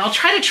length, and I'll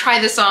try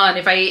this on.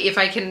 If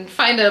I can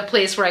find a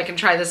place where I can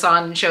try this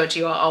on and show it to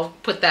you, I'll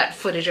put that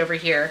footage over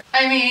here.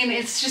 I mean,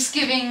 it's just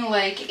giving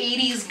like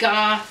 80s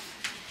goth,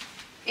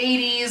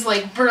 80s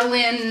like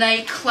Berlin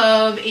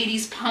nightclub,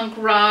 80s punk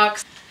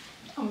rock.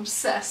 I'm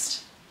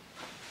obsessed.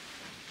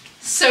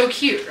 So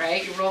cute,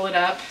 right? You roll it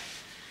up.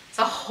 It's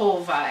a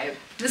whole vibe.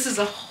 This is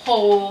a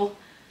whole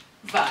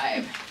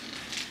vibe.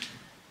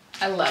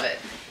 I love it.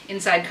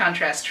 Inside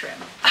contrast trim.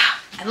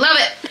 I love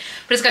it.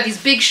 But it's got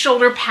these big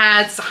shoulder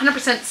pads,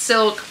 100%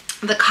 silk.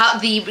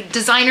 The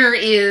designer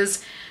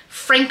is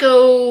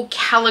Franco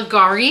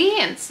Caligari,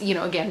 and it's, you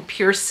know, again,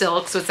 pure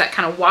silk, so it's that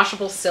kind of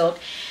washable silk.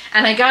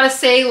 And I gotta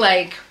say,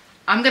 like,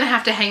 I'm gonna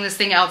have to hang this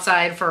thing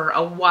outside for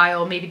a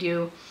while, maybe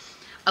do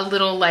a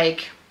little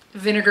like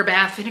vinegar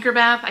bath.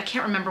 I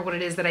can't remember what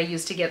it is that I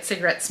use to get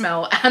cigarette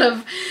smell out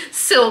of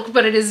silk,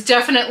 but it is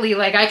definitely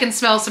like, I can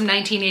smell some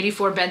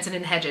 1984 Benson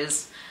and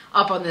Hedges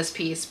up on this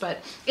piece,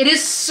 but it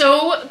is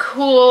so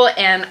cool,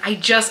 and I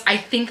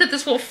think that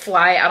this will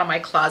fly out of my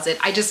closet.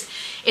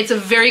 It's a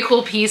very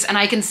cool piece, and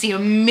I can see a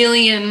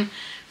million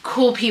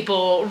cool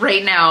people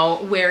right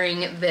now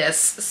wearing this.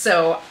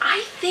 So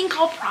I think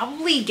I'll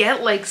probably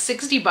get like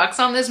 60 bucks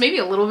on this, maybe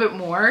a little bit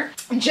more.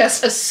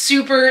 Just a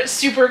super,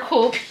 super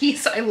cool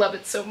piece. I love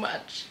it so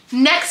much.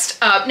 Next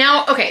up,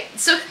 now, okay,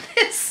 so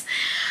this,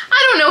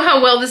 I don't know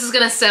how well this is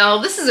gonna sell.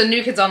 This is a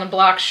New Kids on the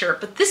Block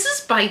shirt, but this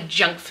is by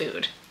Junk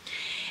Food.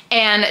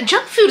 And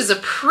Junk Food is a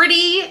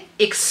pretty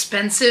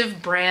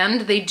expensive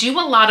brand. They do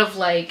a lot of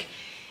like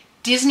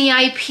Disney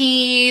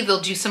IP,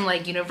 they'll do some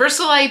like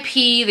Universal IP,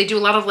 they do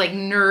a lot of like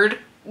nerd,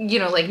 you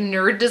know, like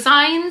nerd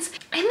designs.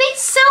 And they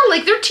sell,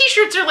 like their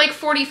t-shirts are like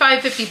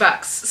 45, 50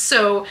 bucks.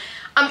 So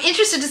I'm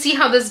interested to see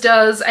how this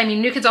does. I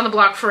mean, New Kids on the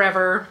Block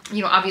forever.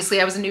 You know,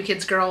 obviously I was a New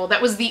Kids girl.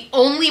 That was the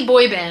only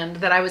boy band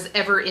that I was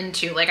ever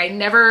into. Like, I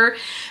never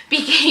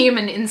became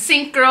an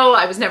NSYNC girl.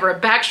 I was never a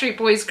Backstreet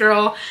Boys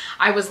girl.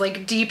 I was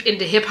like deep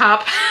into hip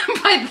hop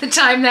by the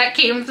time that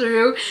came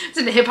through. I was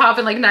into hip hop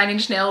and like Nine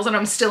Inch Nails, and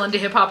I'm still into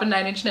hip hop and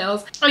Nine Inch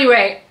Nails.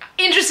 Anyway,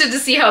 interested to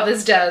see how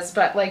this does,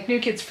 but like New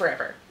Kids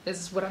forever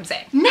is what I'm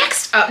saying.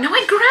 Next up, now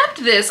I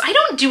grabbed this. I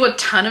don't do a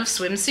ton of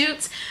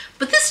swimsuits,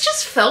 but this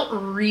just felt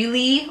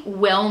really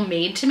well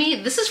made to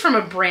me. This is from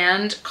a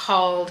brand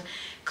called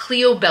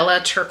Cleo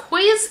Bella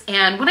Turquoise,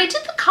 and when I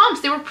did the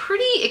comps, they were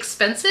pretty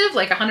expensive,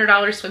 like $100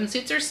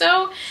 swimsuits or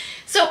so.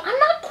 So I'm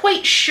not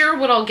quite sure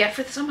what I'll get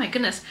for this. Oh my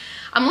goodness.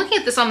 I'm looking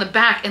at this on the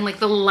back, and like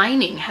the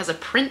lining has a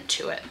print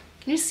to it.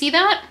 Can you see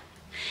that?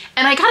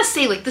 And I gotta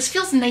say, like, this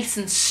feels nice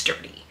and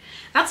sturdy.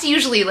 That's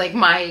usually like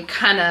my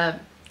kind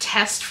of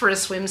test for a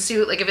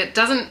swimsuit. Like, if it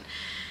doesn't,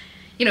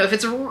 you know, if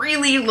it's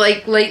really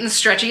like light and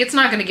stretchy, it's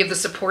not going to give the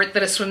support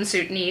that a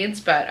swimsuit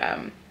needs. But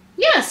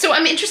yeah, so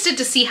I'm interested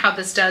to see how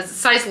this does. It's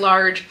size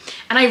large,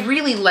 and I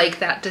really like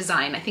that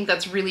design. I think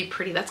that's really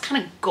pretty. That's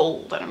kind of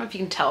gold. I don't know if you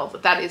can tell,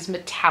 but that is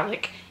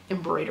metallic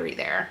embroidery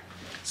there.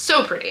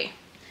 So pretty.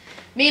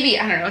 Maybe,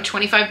 I don't know,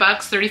 25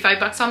 bucks, 35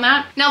 bucks on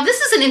that. Now, this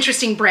is an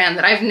interesting brand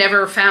that I've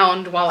never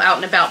found while out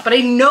and about, but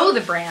I know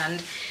the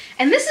brand,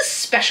 and this is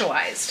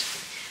Specialized.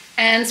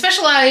 And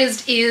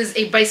Specialized is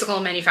a bicycle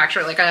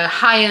manufacturer, like a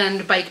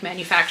high-end bike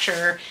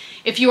manufacturer.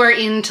 If you are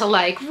into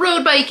like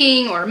road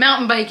biking or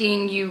mountain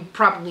biking, you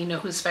probably know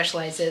who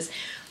Specialized is.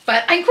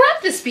 But I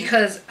grabbed this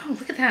because, oh,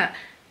 look at that.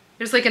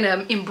 There's like an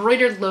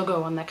embroidered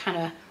logo on the kind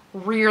of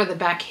rear of the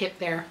back hip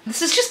there.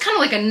 This is just kind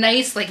of like a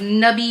nice, like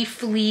nubby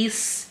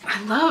fleece.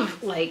 I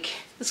love, like,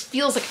 this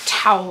feels like a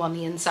towel on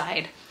the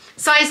inside.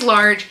 Size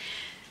large.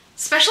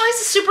 Specialized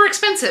is super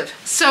expensive,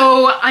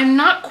 so I'm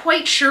not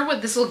quite sure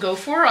what this will go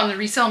for on the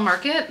resale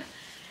market.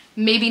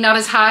 Maybe not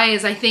as high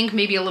as I think,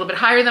 maybe a little bit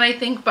higher than I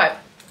think, but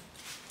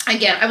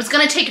again, I was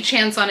gonna take a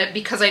chance on it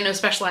because I know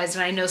Specialized,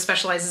 and I know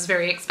Specialized is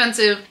very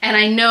expensive, and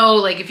I know,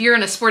 like, if you're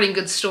in a sporting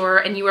goods store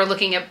and you are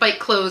looking at bike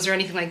clothes or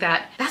anything like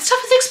that, that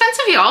stuff is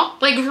expensive, y'all.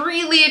 Like,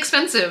 really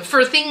expensive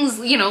for things,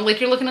 you know, like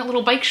you're looking at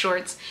little bike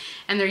shorts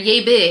and they're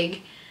yay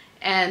big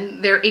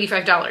and they're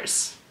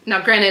 $85.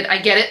 Now, granted, I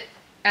get it.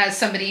 As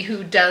somebody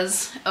who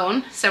does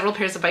own several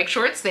pairs of bike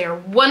shorts, they are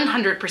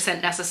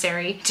 100%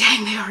 necessary.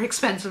 Dang, they are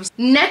expensive.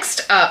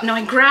 Next up, now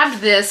I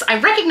grabbed this. I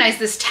recognize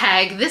this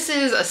tag. This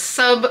is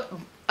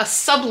a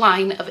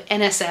subline of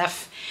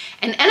NSF,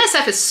 and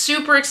NSF is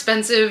super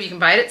expensive. You can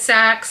buy it at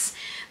Saks.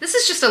 This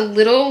is just a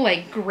little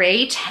like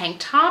gray tank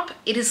top.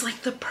 It is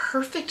like the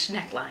perfect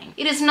neckline.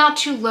 It is not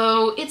too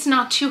low, it's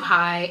not too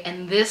high,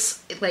 and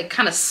this like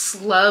kind of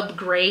slub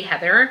gray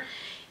heather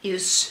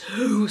is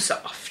so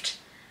soft.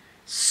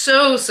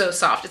 So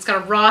soft. It's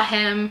got a raw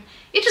hem.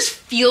 It just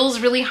feels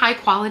really high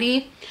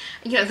quality.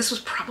 You know, this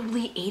was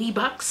probably 80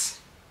 bucks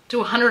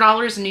to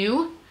 $100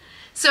 new.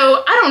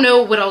 So I don't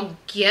know what I'll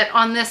get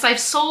on this. I've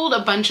sold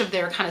a bunch of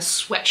their kind of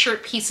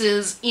sweatshirt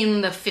pieces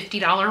in the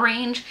 $50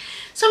 range.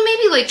 So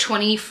maybe like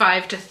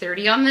 25 to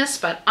 30 on this,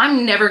 but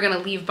I'm never gonna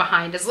leave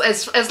behind, as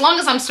long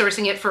as I'm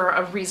sourcing it for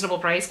a reasonable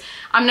price,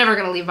 I'm never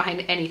gonna leave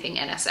behind anything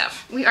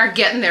NSF. We are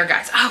getting there,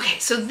 guys. Okay,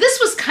 so this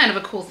was kind of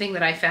a cool thing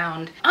that I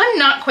found. I'm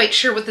not quite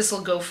sure what this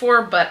will go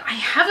for, but I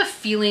have a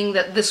feeling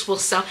that this will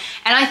sell,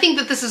 and I think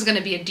that this is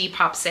gonna be a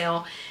Depop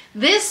sale.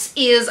 This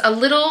is a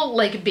little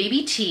like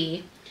baby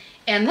tee.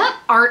 And that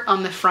art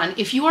on the front,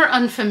 if you are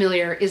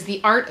unfamiliar, is the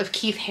art of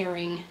Keith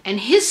Haring. And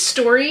his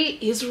story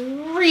is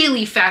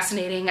really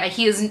fascinating.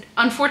 He is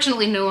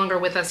unfortunately no longer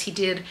with us. He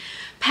did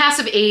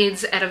passive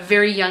AIDS at a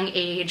very young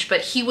age, but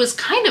he was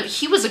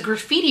a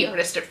graffiti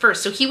artist at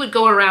first. So he would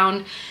go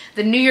around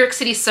the New York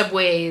City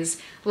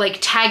subways, like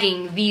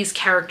tagging these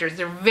characters.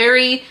 They're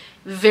very,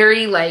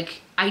 very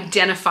like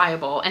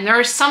identifiable. And there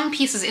are some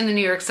pieces in the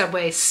New York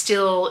subway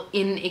still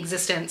in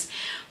existence.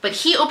 But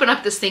he opened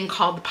up this thing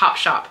called the Pop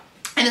Shop.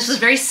 And this was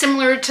very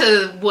similar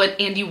to what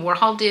Andy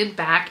Warhol did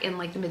back in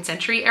like the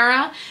mid-century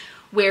era,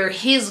 where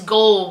his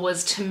goal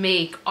was to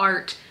make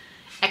art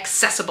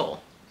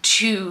accessible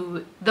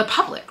to the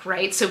public,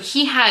 right? So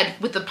he had,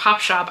 with the Pop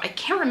Shop, I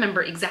can't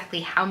remember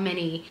exactly how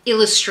many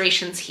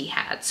illustrations he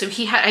had. So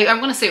he had, I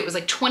want to say it was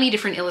like 20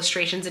 different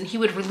illustrations, and he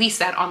would release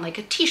that on like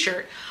a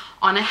t-shirt,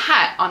 on a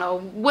hat, on a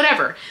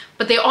whatever.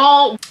 But they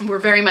all were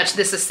very much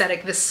this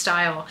aesthetic, this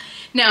style.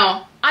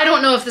 Now, I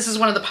don't know if this is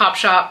one of the Pop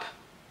Shop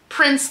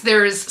prints.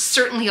 There's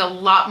certainly a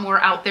lot more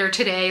out there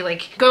today.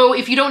 Like, go,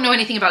 if you don't know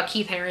anything about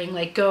Keith Haring,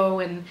 like go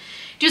and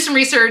do some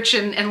research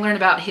and learn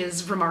about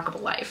his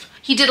remarkable life.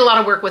 He did a lot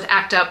of work with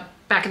ACT UP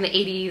back in the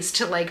 80s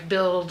to like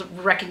build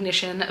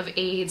recognition of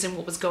AIDS and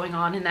what was going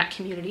on in that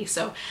community.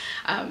 So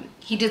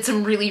he did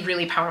some really,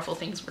 really powerful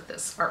things with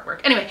this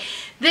artwork. Anyway,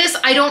 this,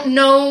 I don't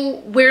know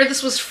where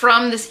this was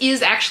from. This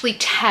is actually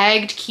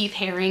tagged Keith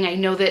Haring. I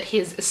know that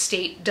his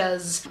estate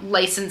does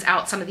license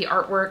out some of the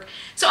artwork.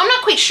 So I'm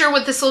not quite sure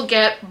what this will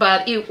get,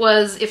 but it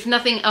was, if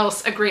nothing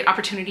else, a great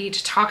opportunity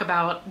to talk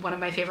about one of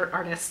my favorite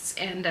artists.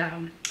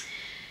 And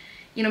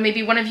you know,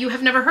 maybe one of you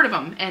have never heard of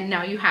him and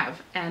now you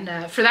have.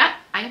 And for that,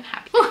 I am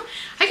happy. Whew,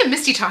 I get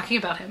misty talking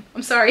about him.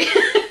 I'm sorry.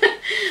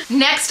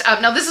 Next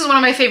up, now this is one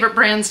of my favorite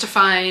brands to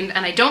find,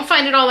 and I don't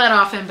find it all that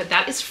often, but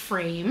that is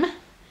Frame.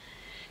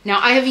 Now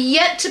I have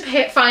yet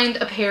to find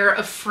a pair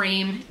of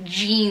Frame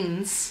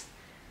jeans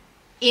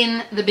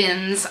in the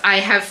bins. I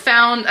have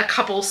found a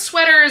couple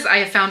sweaters, I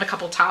have found a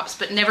couple tops,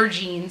 but never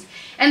jeans,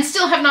 and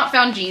still have not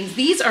found jeans.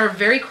 These are a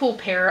very cool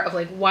pair of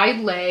like wide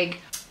leg,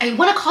 I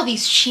want to call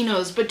these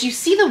chinos, but do you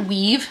see the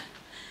weave?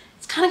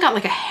 It's kind of got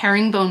like a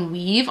herringbone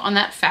weave on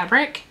that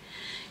fabric.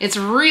 It's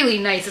really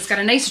nice. It's got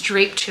a nice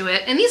drape to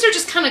it. And these are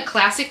just kind of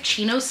classic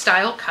chino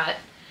style cut.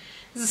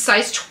 This is a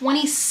size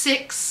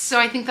 26, so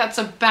I think that's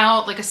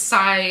about like a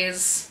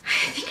size,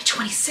 I think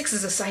 26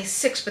 is a size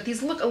 6, but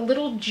these look a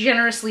little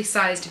generously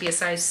sized to be a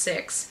size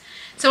 6.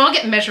 So I'll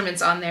get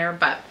measurements on there,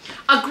 but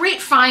a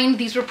great find.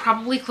 These were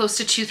probably close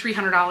to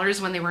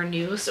 $200–300 when they were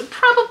new, so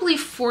probably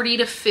 40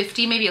 to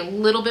 50, maybe a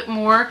little bit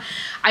more.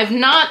 I've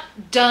not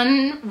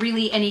done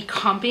really any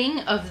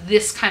comping of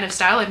this kind of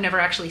style. I've never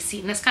actually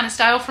seen this kind of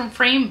style from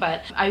Frame,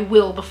 but I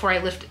will before I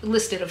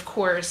list it, of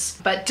course.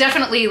 But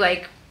definitely,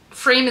 like,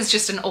 Frame is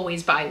just an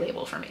always buy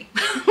label for me.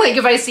 Like,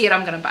 if I see it,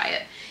 I'm gonna buy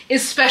it,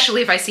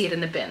 especially if I see it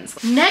in the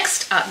bins.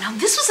 Next up, now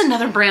this was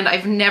another brand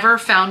I've never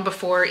found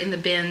before in the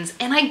bins,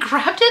 and I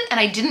grabbed it and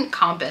I didn't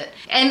comp it.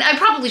 And I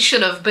probably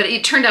should have, but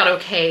it turned out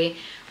okay.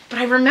 But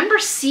I remember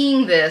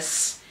seeing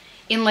this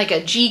in like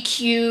a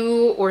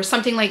GQ or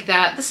something like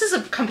that. This is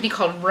a company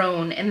called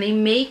Roan, and they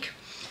make,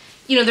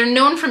 you know, they're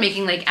known for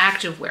making like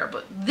activewear,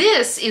 but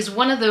this is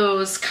one of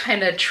those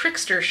kind of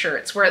trickster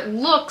shirts where it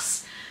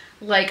looks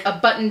like a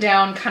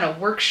button-down kind of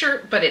work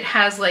shirt, but it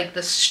has like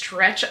the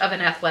stretch of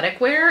an athletic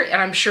wear, and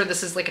I'm sure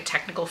this is like a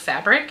technical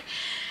fabric.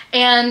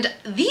 And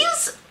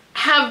these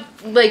have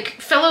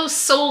like fellows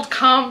sold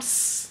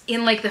comps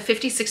in like the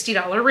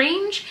 $50–60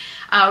 range.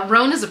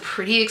 Roan is a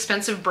pretty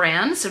expensive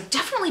brand, so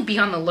definitely be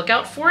on the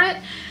lookout for it.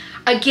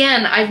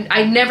 Again,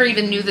 I never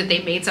even knew that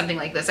they made something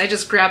like this. I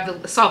just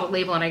saw the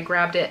label and I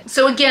grabbed it.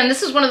 So again,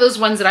 this is one of those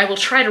ones that I will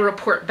try to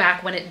report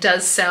back when it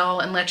does sell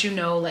and let you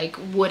know like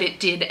what it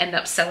did end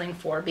up selling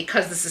for,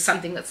 because this is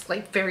something that's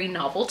like very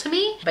novel to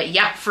me. But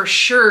yeah, for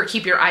sure,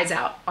 keep your eyes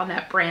out on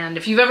that brand.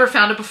 If you've ever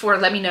found it before,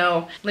 let me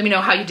know. Let me know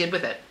how you did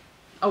with it.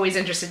 Always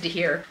interested to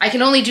hear. I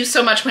can only do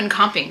so much when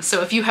comping,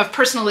 so if you have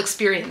personal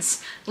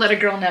experience, let a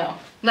girl know.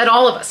 Let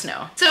all of us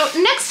know. So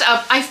next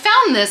up, I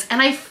found this,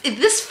 and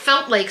this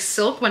felt like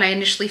silk when I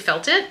initially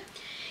felt it.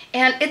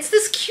 And it's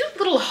this cute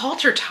little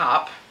halter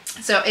top.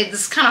 So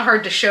it's kind of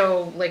hard to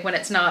show like when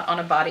it's not on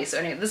a body. So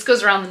anyway, this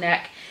goes around the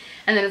neck,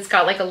 and then it's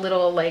got like a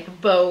little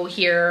like bow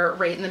here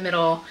right in the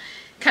middle.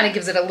 Kind of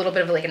gives it a little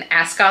bit of like an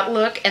ascot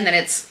look, and then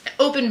it's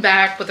open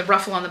back with a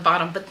ruffle on the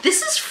bottom. But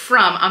this is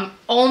from, I'm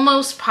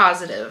almost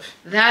positive,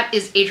 that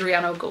is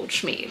Adriano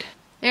Goldschmied.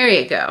 There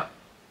you go.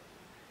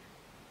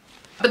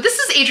 But this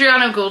is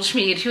Adriano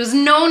Goldschmied, who is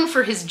known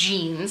for his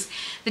jeans.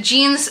 The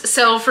jeans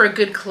sell for a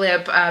good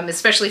clip,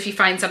 especially if you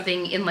find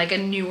something in like a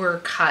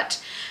newer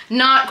cut.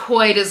 Not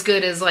quite as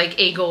good as like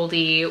A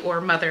Goldie or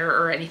Mother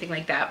or anything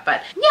like that,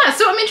 but yeah,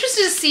 so I'm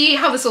interested to see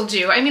how this will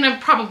do. I mean, I'm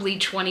probably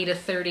 20 to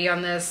 30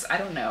 on this, I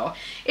don't know.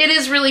 It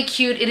is really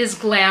cute, it is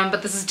glam,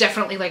 but this is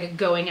definitely like a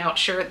going out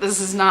shirt.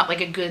 This is not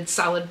like a good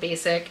solid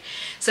basic.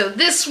 So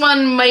this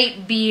one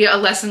might be a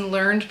lesson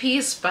learned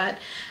piece, but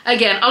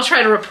again, I'll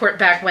try to report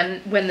back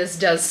when this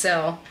does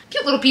sell.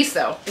 Cute little piece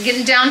though. We're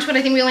getting down to it.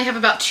 I think we only have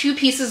about 2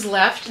 pieces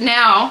left.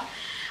 Now,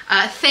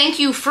 thank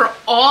you for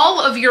all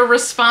of your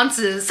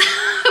responses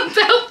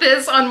about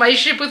this on my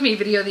Ship With Me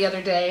video the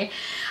other day.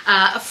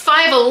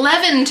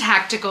 511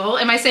 Tactical,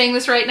 am I saying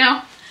this right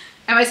now?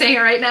 Am I saying it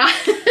right now?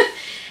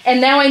 And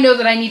now I know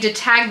that I need to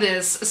tag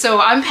this, so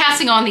I'm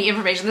passing on the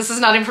information. This is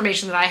not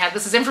information that I had,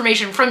 this is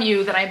information from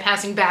you that I'm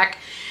passing back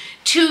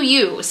to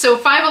you. So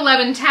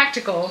 511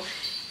 Tactical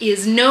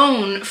is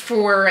known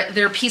for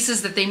their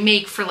pieces that they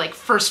make for like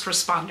first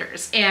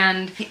responders.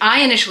 And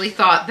I initially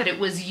thought that it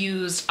was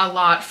used a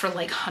lot for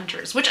like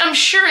hunters, which I'm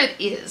sure it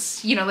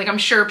is. You know, like I'm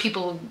sure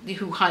people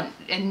who hunt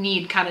and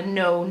need kind of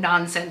no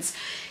nonsense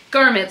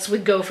garments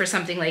would go for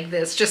something like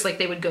this, just like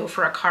they would go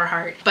for a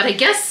Carhartt. But I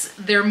guess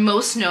they're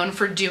most known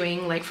for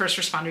doing like first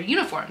responder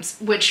uniforms,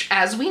 which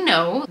as we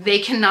know, they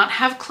cannot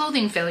have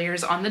clothing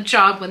failures on the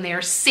job when they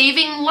are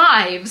saving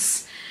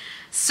lives.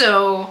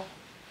 So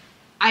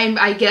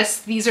I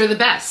guess these are the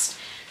best.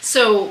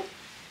 So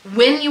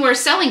when you are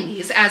selling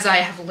these, as I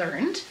have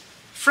learned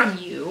from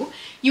you,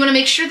 you wanna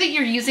make sure that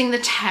you're using the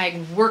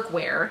tag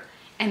workwear,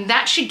 and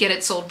that should get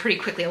it sold pretty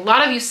quickly. A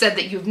lot of you said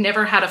that you've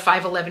never had a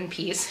 511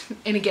 piece.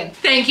 And again,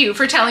 thank you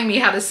for telling me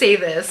how to say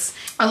this.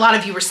 A lot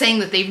of you were saying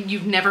that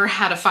you've never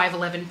had a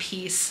 511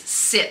 piece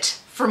sit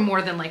for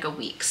more than like a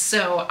week.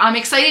 So I'm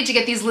excited to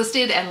get these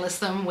listed and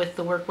list them with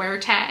the workwear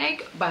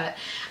tag. But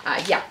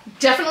yeah,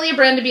 definitely a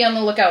brand to be on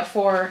the lookout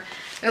for.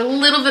 A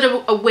little bit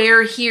of a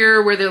wear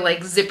here where the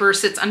like zipper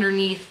sits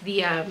underneath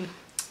the,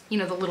 you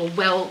know, the little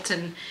welt.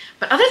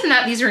 But other than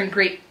that, these are in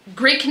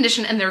great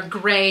condition, and they're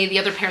gray. The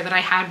other pair that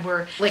I had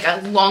were like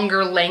a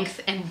longer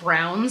length and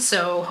brown.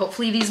 So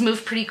hopefully these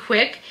move pretty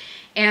quick.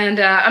 And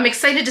I'm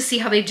excited to see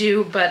how they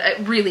do, but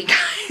really,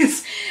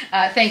 guys,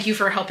 thank you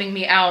for helping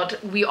me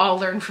out. We all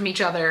learn from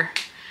each other.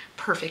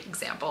 Perfect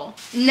example.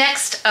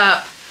 Next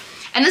up,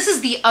 and this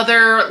is the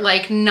other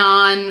like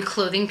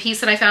non-clothing piece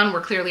that I found.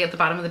 We're clearly at the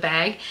bottom of the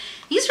bag.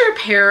 These are a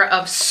pair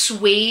of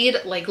suede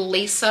like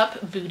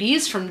lace-up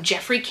booties from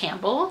Jeffrey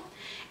Campbell.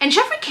 And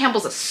Jeffrey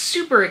Campbell's a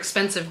super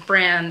expensive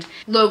brand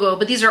logo,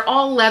 but these are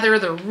all leather.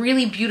 They're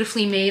really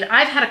beautifully made.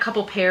 I've had a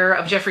couple pair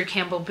of Jeffrey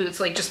Campbell boots,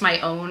 like just my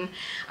own,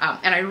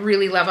 and I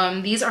really love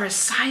them. These are a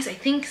size, I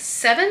think,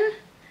 7.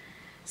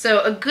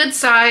 So a good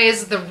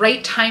size, the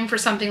right time for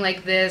something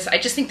like this. I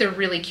just think they're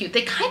really cute.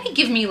 They kind of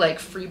give me like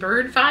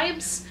Freebird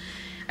vibes.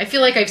 I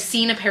feel like I've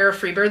seen a pair of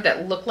Freebird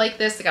that look like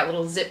this. They got a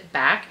little zip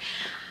back.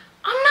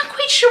 I'm not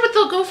quite sure what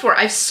they'll go for.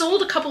 I've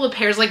sold a couple of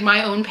pairs, like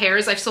my own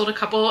pairs. I've sold a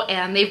couple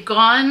and they've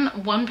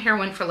gone, one pair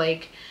went for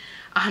like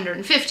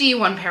 150,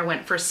 one pair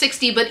went for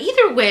 60, but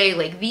either way,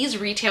 like these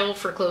retail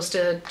for close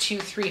to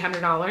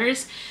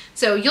 $200-300.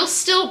 So you'll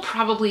still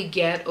probably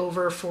get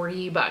over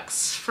 40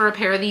 bucks for a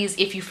pair of these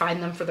if you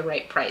find them for the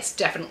right price.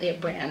 Definitely a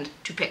brand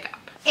to pick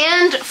up.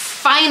 And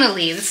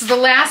finally, this is the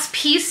last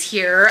piece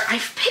here.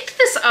 I've picked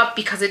this up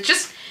because it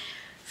just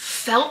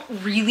felt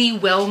really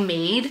well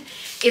made.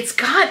 It's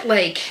got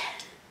like,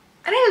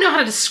 I don't even know how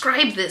to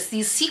describe this.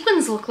 These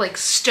sequins look like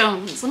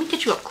stones. Let me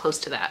get you up close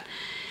to that.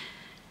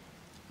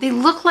 They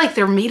look like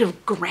they're made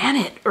of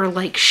granite or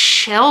like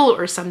shell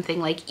or something.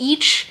 Like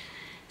each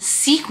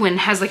sequin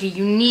has like a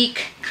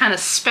unique kind of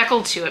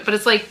speckle to it, but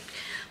it's like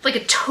a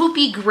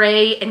taupey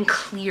gray and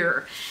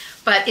clear.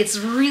 But it's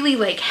really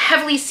like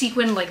heavily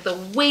sequined, like the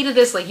weight of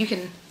this, like you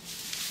kind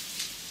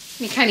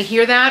of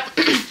hear that.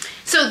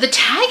 So the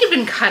tag had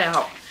been cut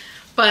out.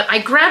 But I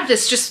grabbed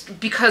this just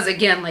because,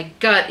 again, like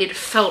gut, it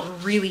felt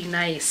really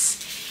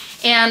nice.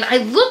 And I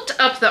looked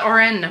up the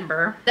RN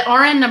number. The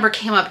RN number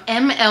came up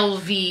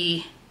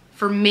MLV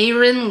for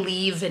Mayrin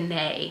Lee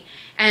Vinay.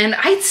 And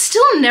I'd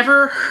still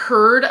never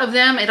heard of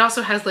them. It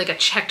also has like a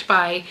checked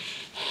by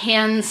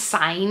hand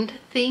signed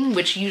thing,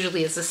 which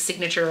usually is a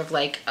signature of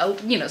like,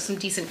 you know, some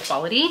decent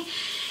quality.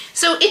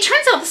 So it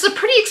turns out this is a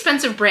pretty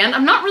expensive brand.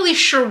 I'm not really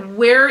sure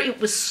where it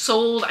was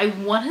sold. I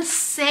want to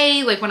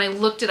say, like when I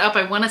looked it up,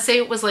 I want to say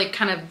it was like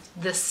kind of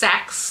the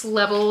Saks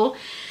level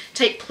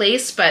type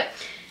place, but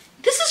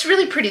this is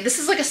really pretty. This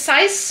is like a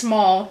size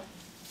small.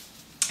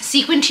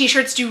 Sequin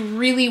t-shirts do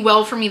really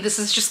well for me. This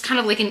is just kind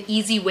of like an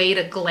easy way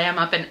to glam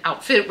up an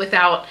outfit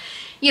without,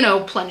 you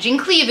know, plunging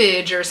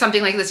cleavage or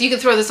something like this. You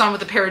could throw this on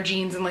with a pair of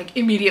jeans and like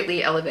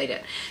immediately elevate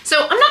it. So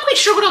I'm not quite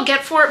sure what I'll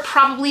get for it.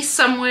 Probably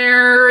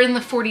somewhere in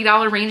the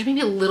 $40 range, maybe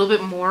a little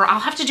bit more.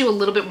 I'll have to do a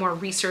little bit more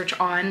research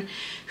on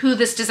who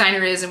this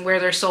designer is and where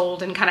they're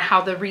sold and kind of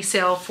how the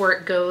resale for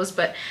it goes.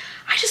 But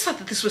I just thought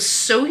that this was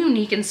so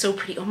unique and so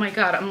pretty. Oh my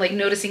God, I'm like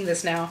noticing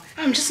this now.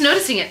 I'm just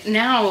noticing it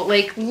now.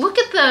 Like look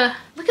at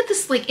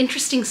this like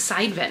interesting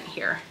side vent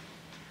here.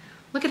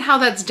 Look at how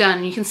that's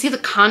done. You can see the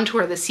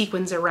contour of the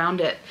sequins around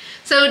it.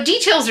 So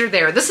details are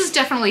there. This is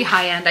definitely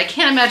high end. I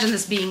can't imagine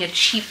this being a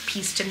cheap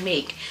piece to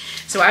make.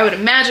 So I would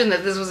imagine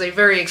that this was a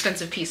very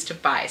expensive piece to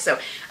buy. So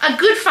a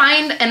good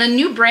find and a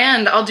new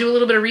brand I'll do a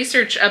little bit of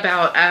research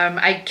about.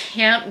 I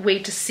can't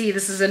wait to see.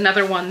 This is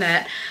another one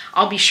that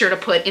I'll be sure to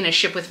put in a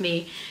ship with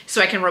me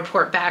so I can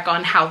report back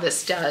on how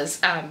this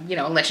does, you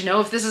know, and let you know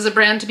if this is a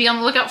brand to be on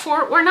the lookout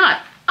for or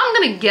not. I'm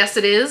gonna guess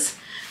it is.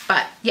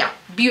 But yeah,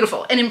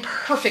 beautiful and in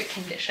perfect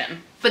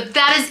condition. But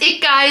that is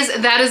it, guys.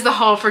 That is the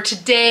haul for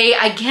today.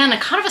 Again, a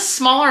kind of a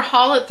smaller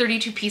haul at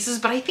 32 pieces,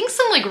 but I think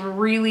some like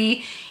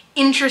really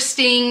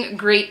interesting,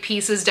 great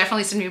pieces.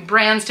 Definitely some new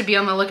brands to be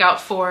on the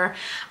lookout for.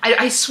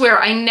 I swear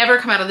I never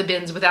come out of the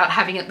bins without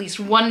having at least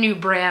one new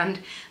brand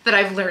that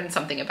I've learned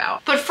something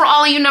about. But for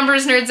all you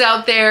numbers nerds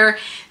out there,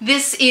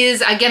 this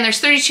is, again,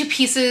 there's 32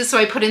 pieces, so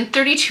I put in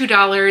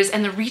 $32,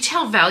 and the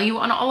retail value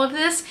on all of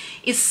this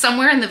is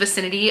somewhere in the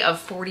vicinity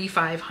of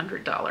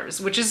 $4,500,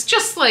 which is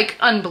just like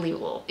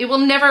unbelievable. I will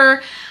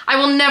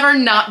never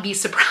not be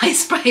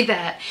surprised by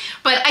that.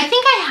 But I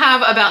think I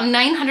have about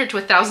 $900 to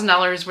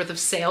 $1,000 worth of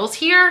sales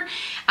here,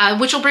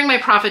 which will bring my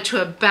profit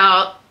to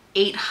about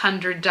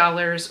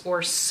 $800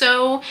 or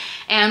so.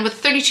 And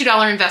with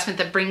 $32 investment,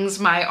 that brings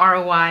my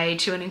ROI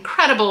to an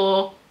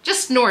incredible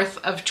just north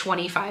of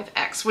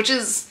 25x, which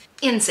is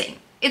insane.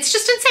 It's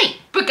just insane.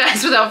 But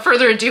guys, without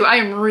further ado, I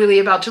am really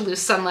about to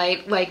lose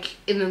sunlight like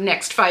in the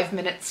next 5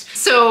 minutes.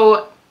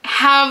 So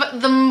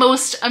have the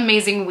most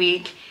amazing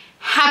week.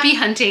 Happy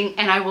hunting,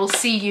 and I will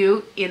see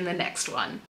you in the next one.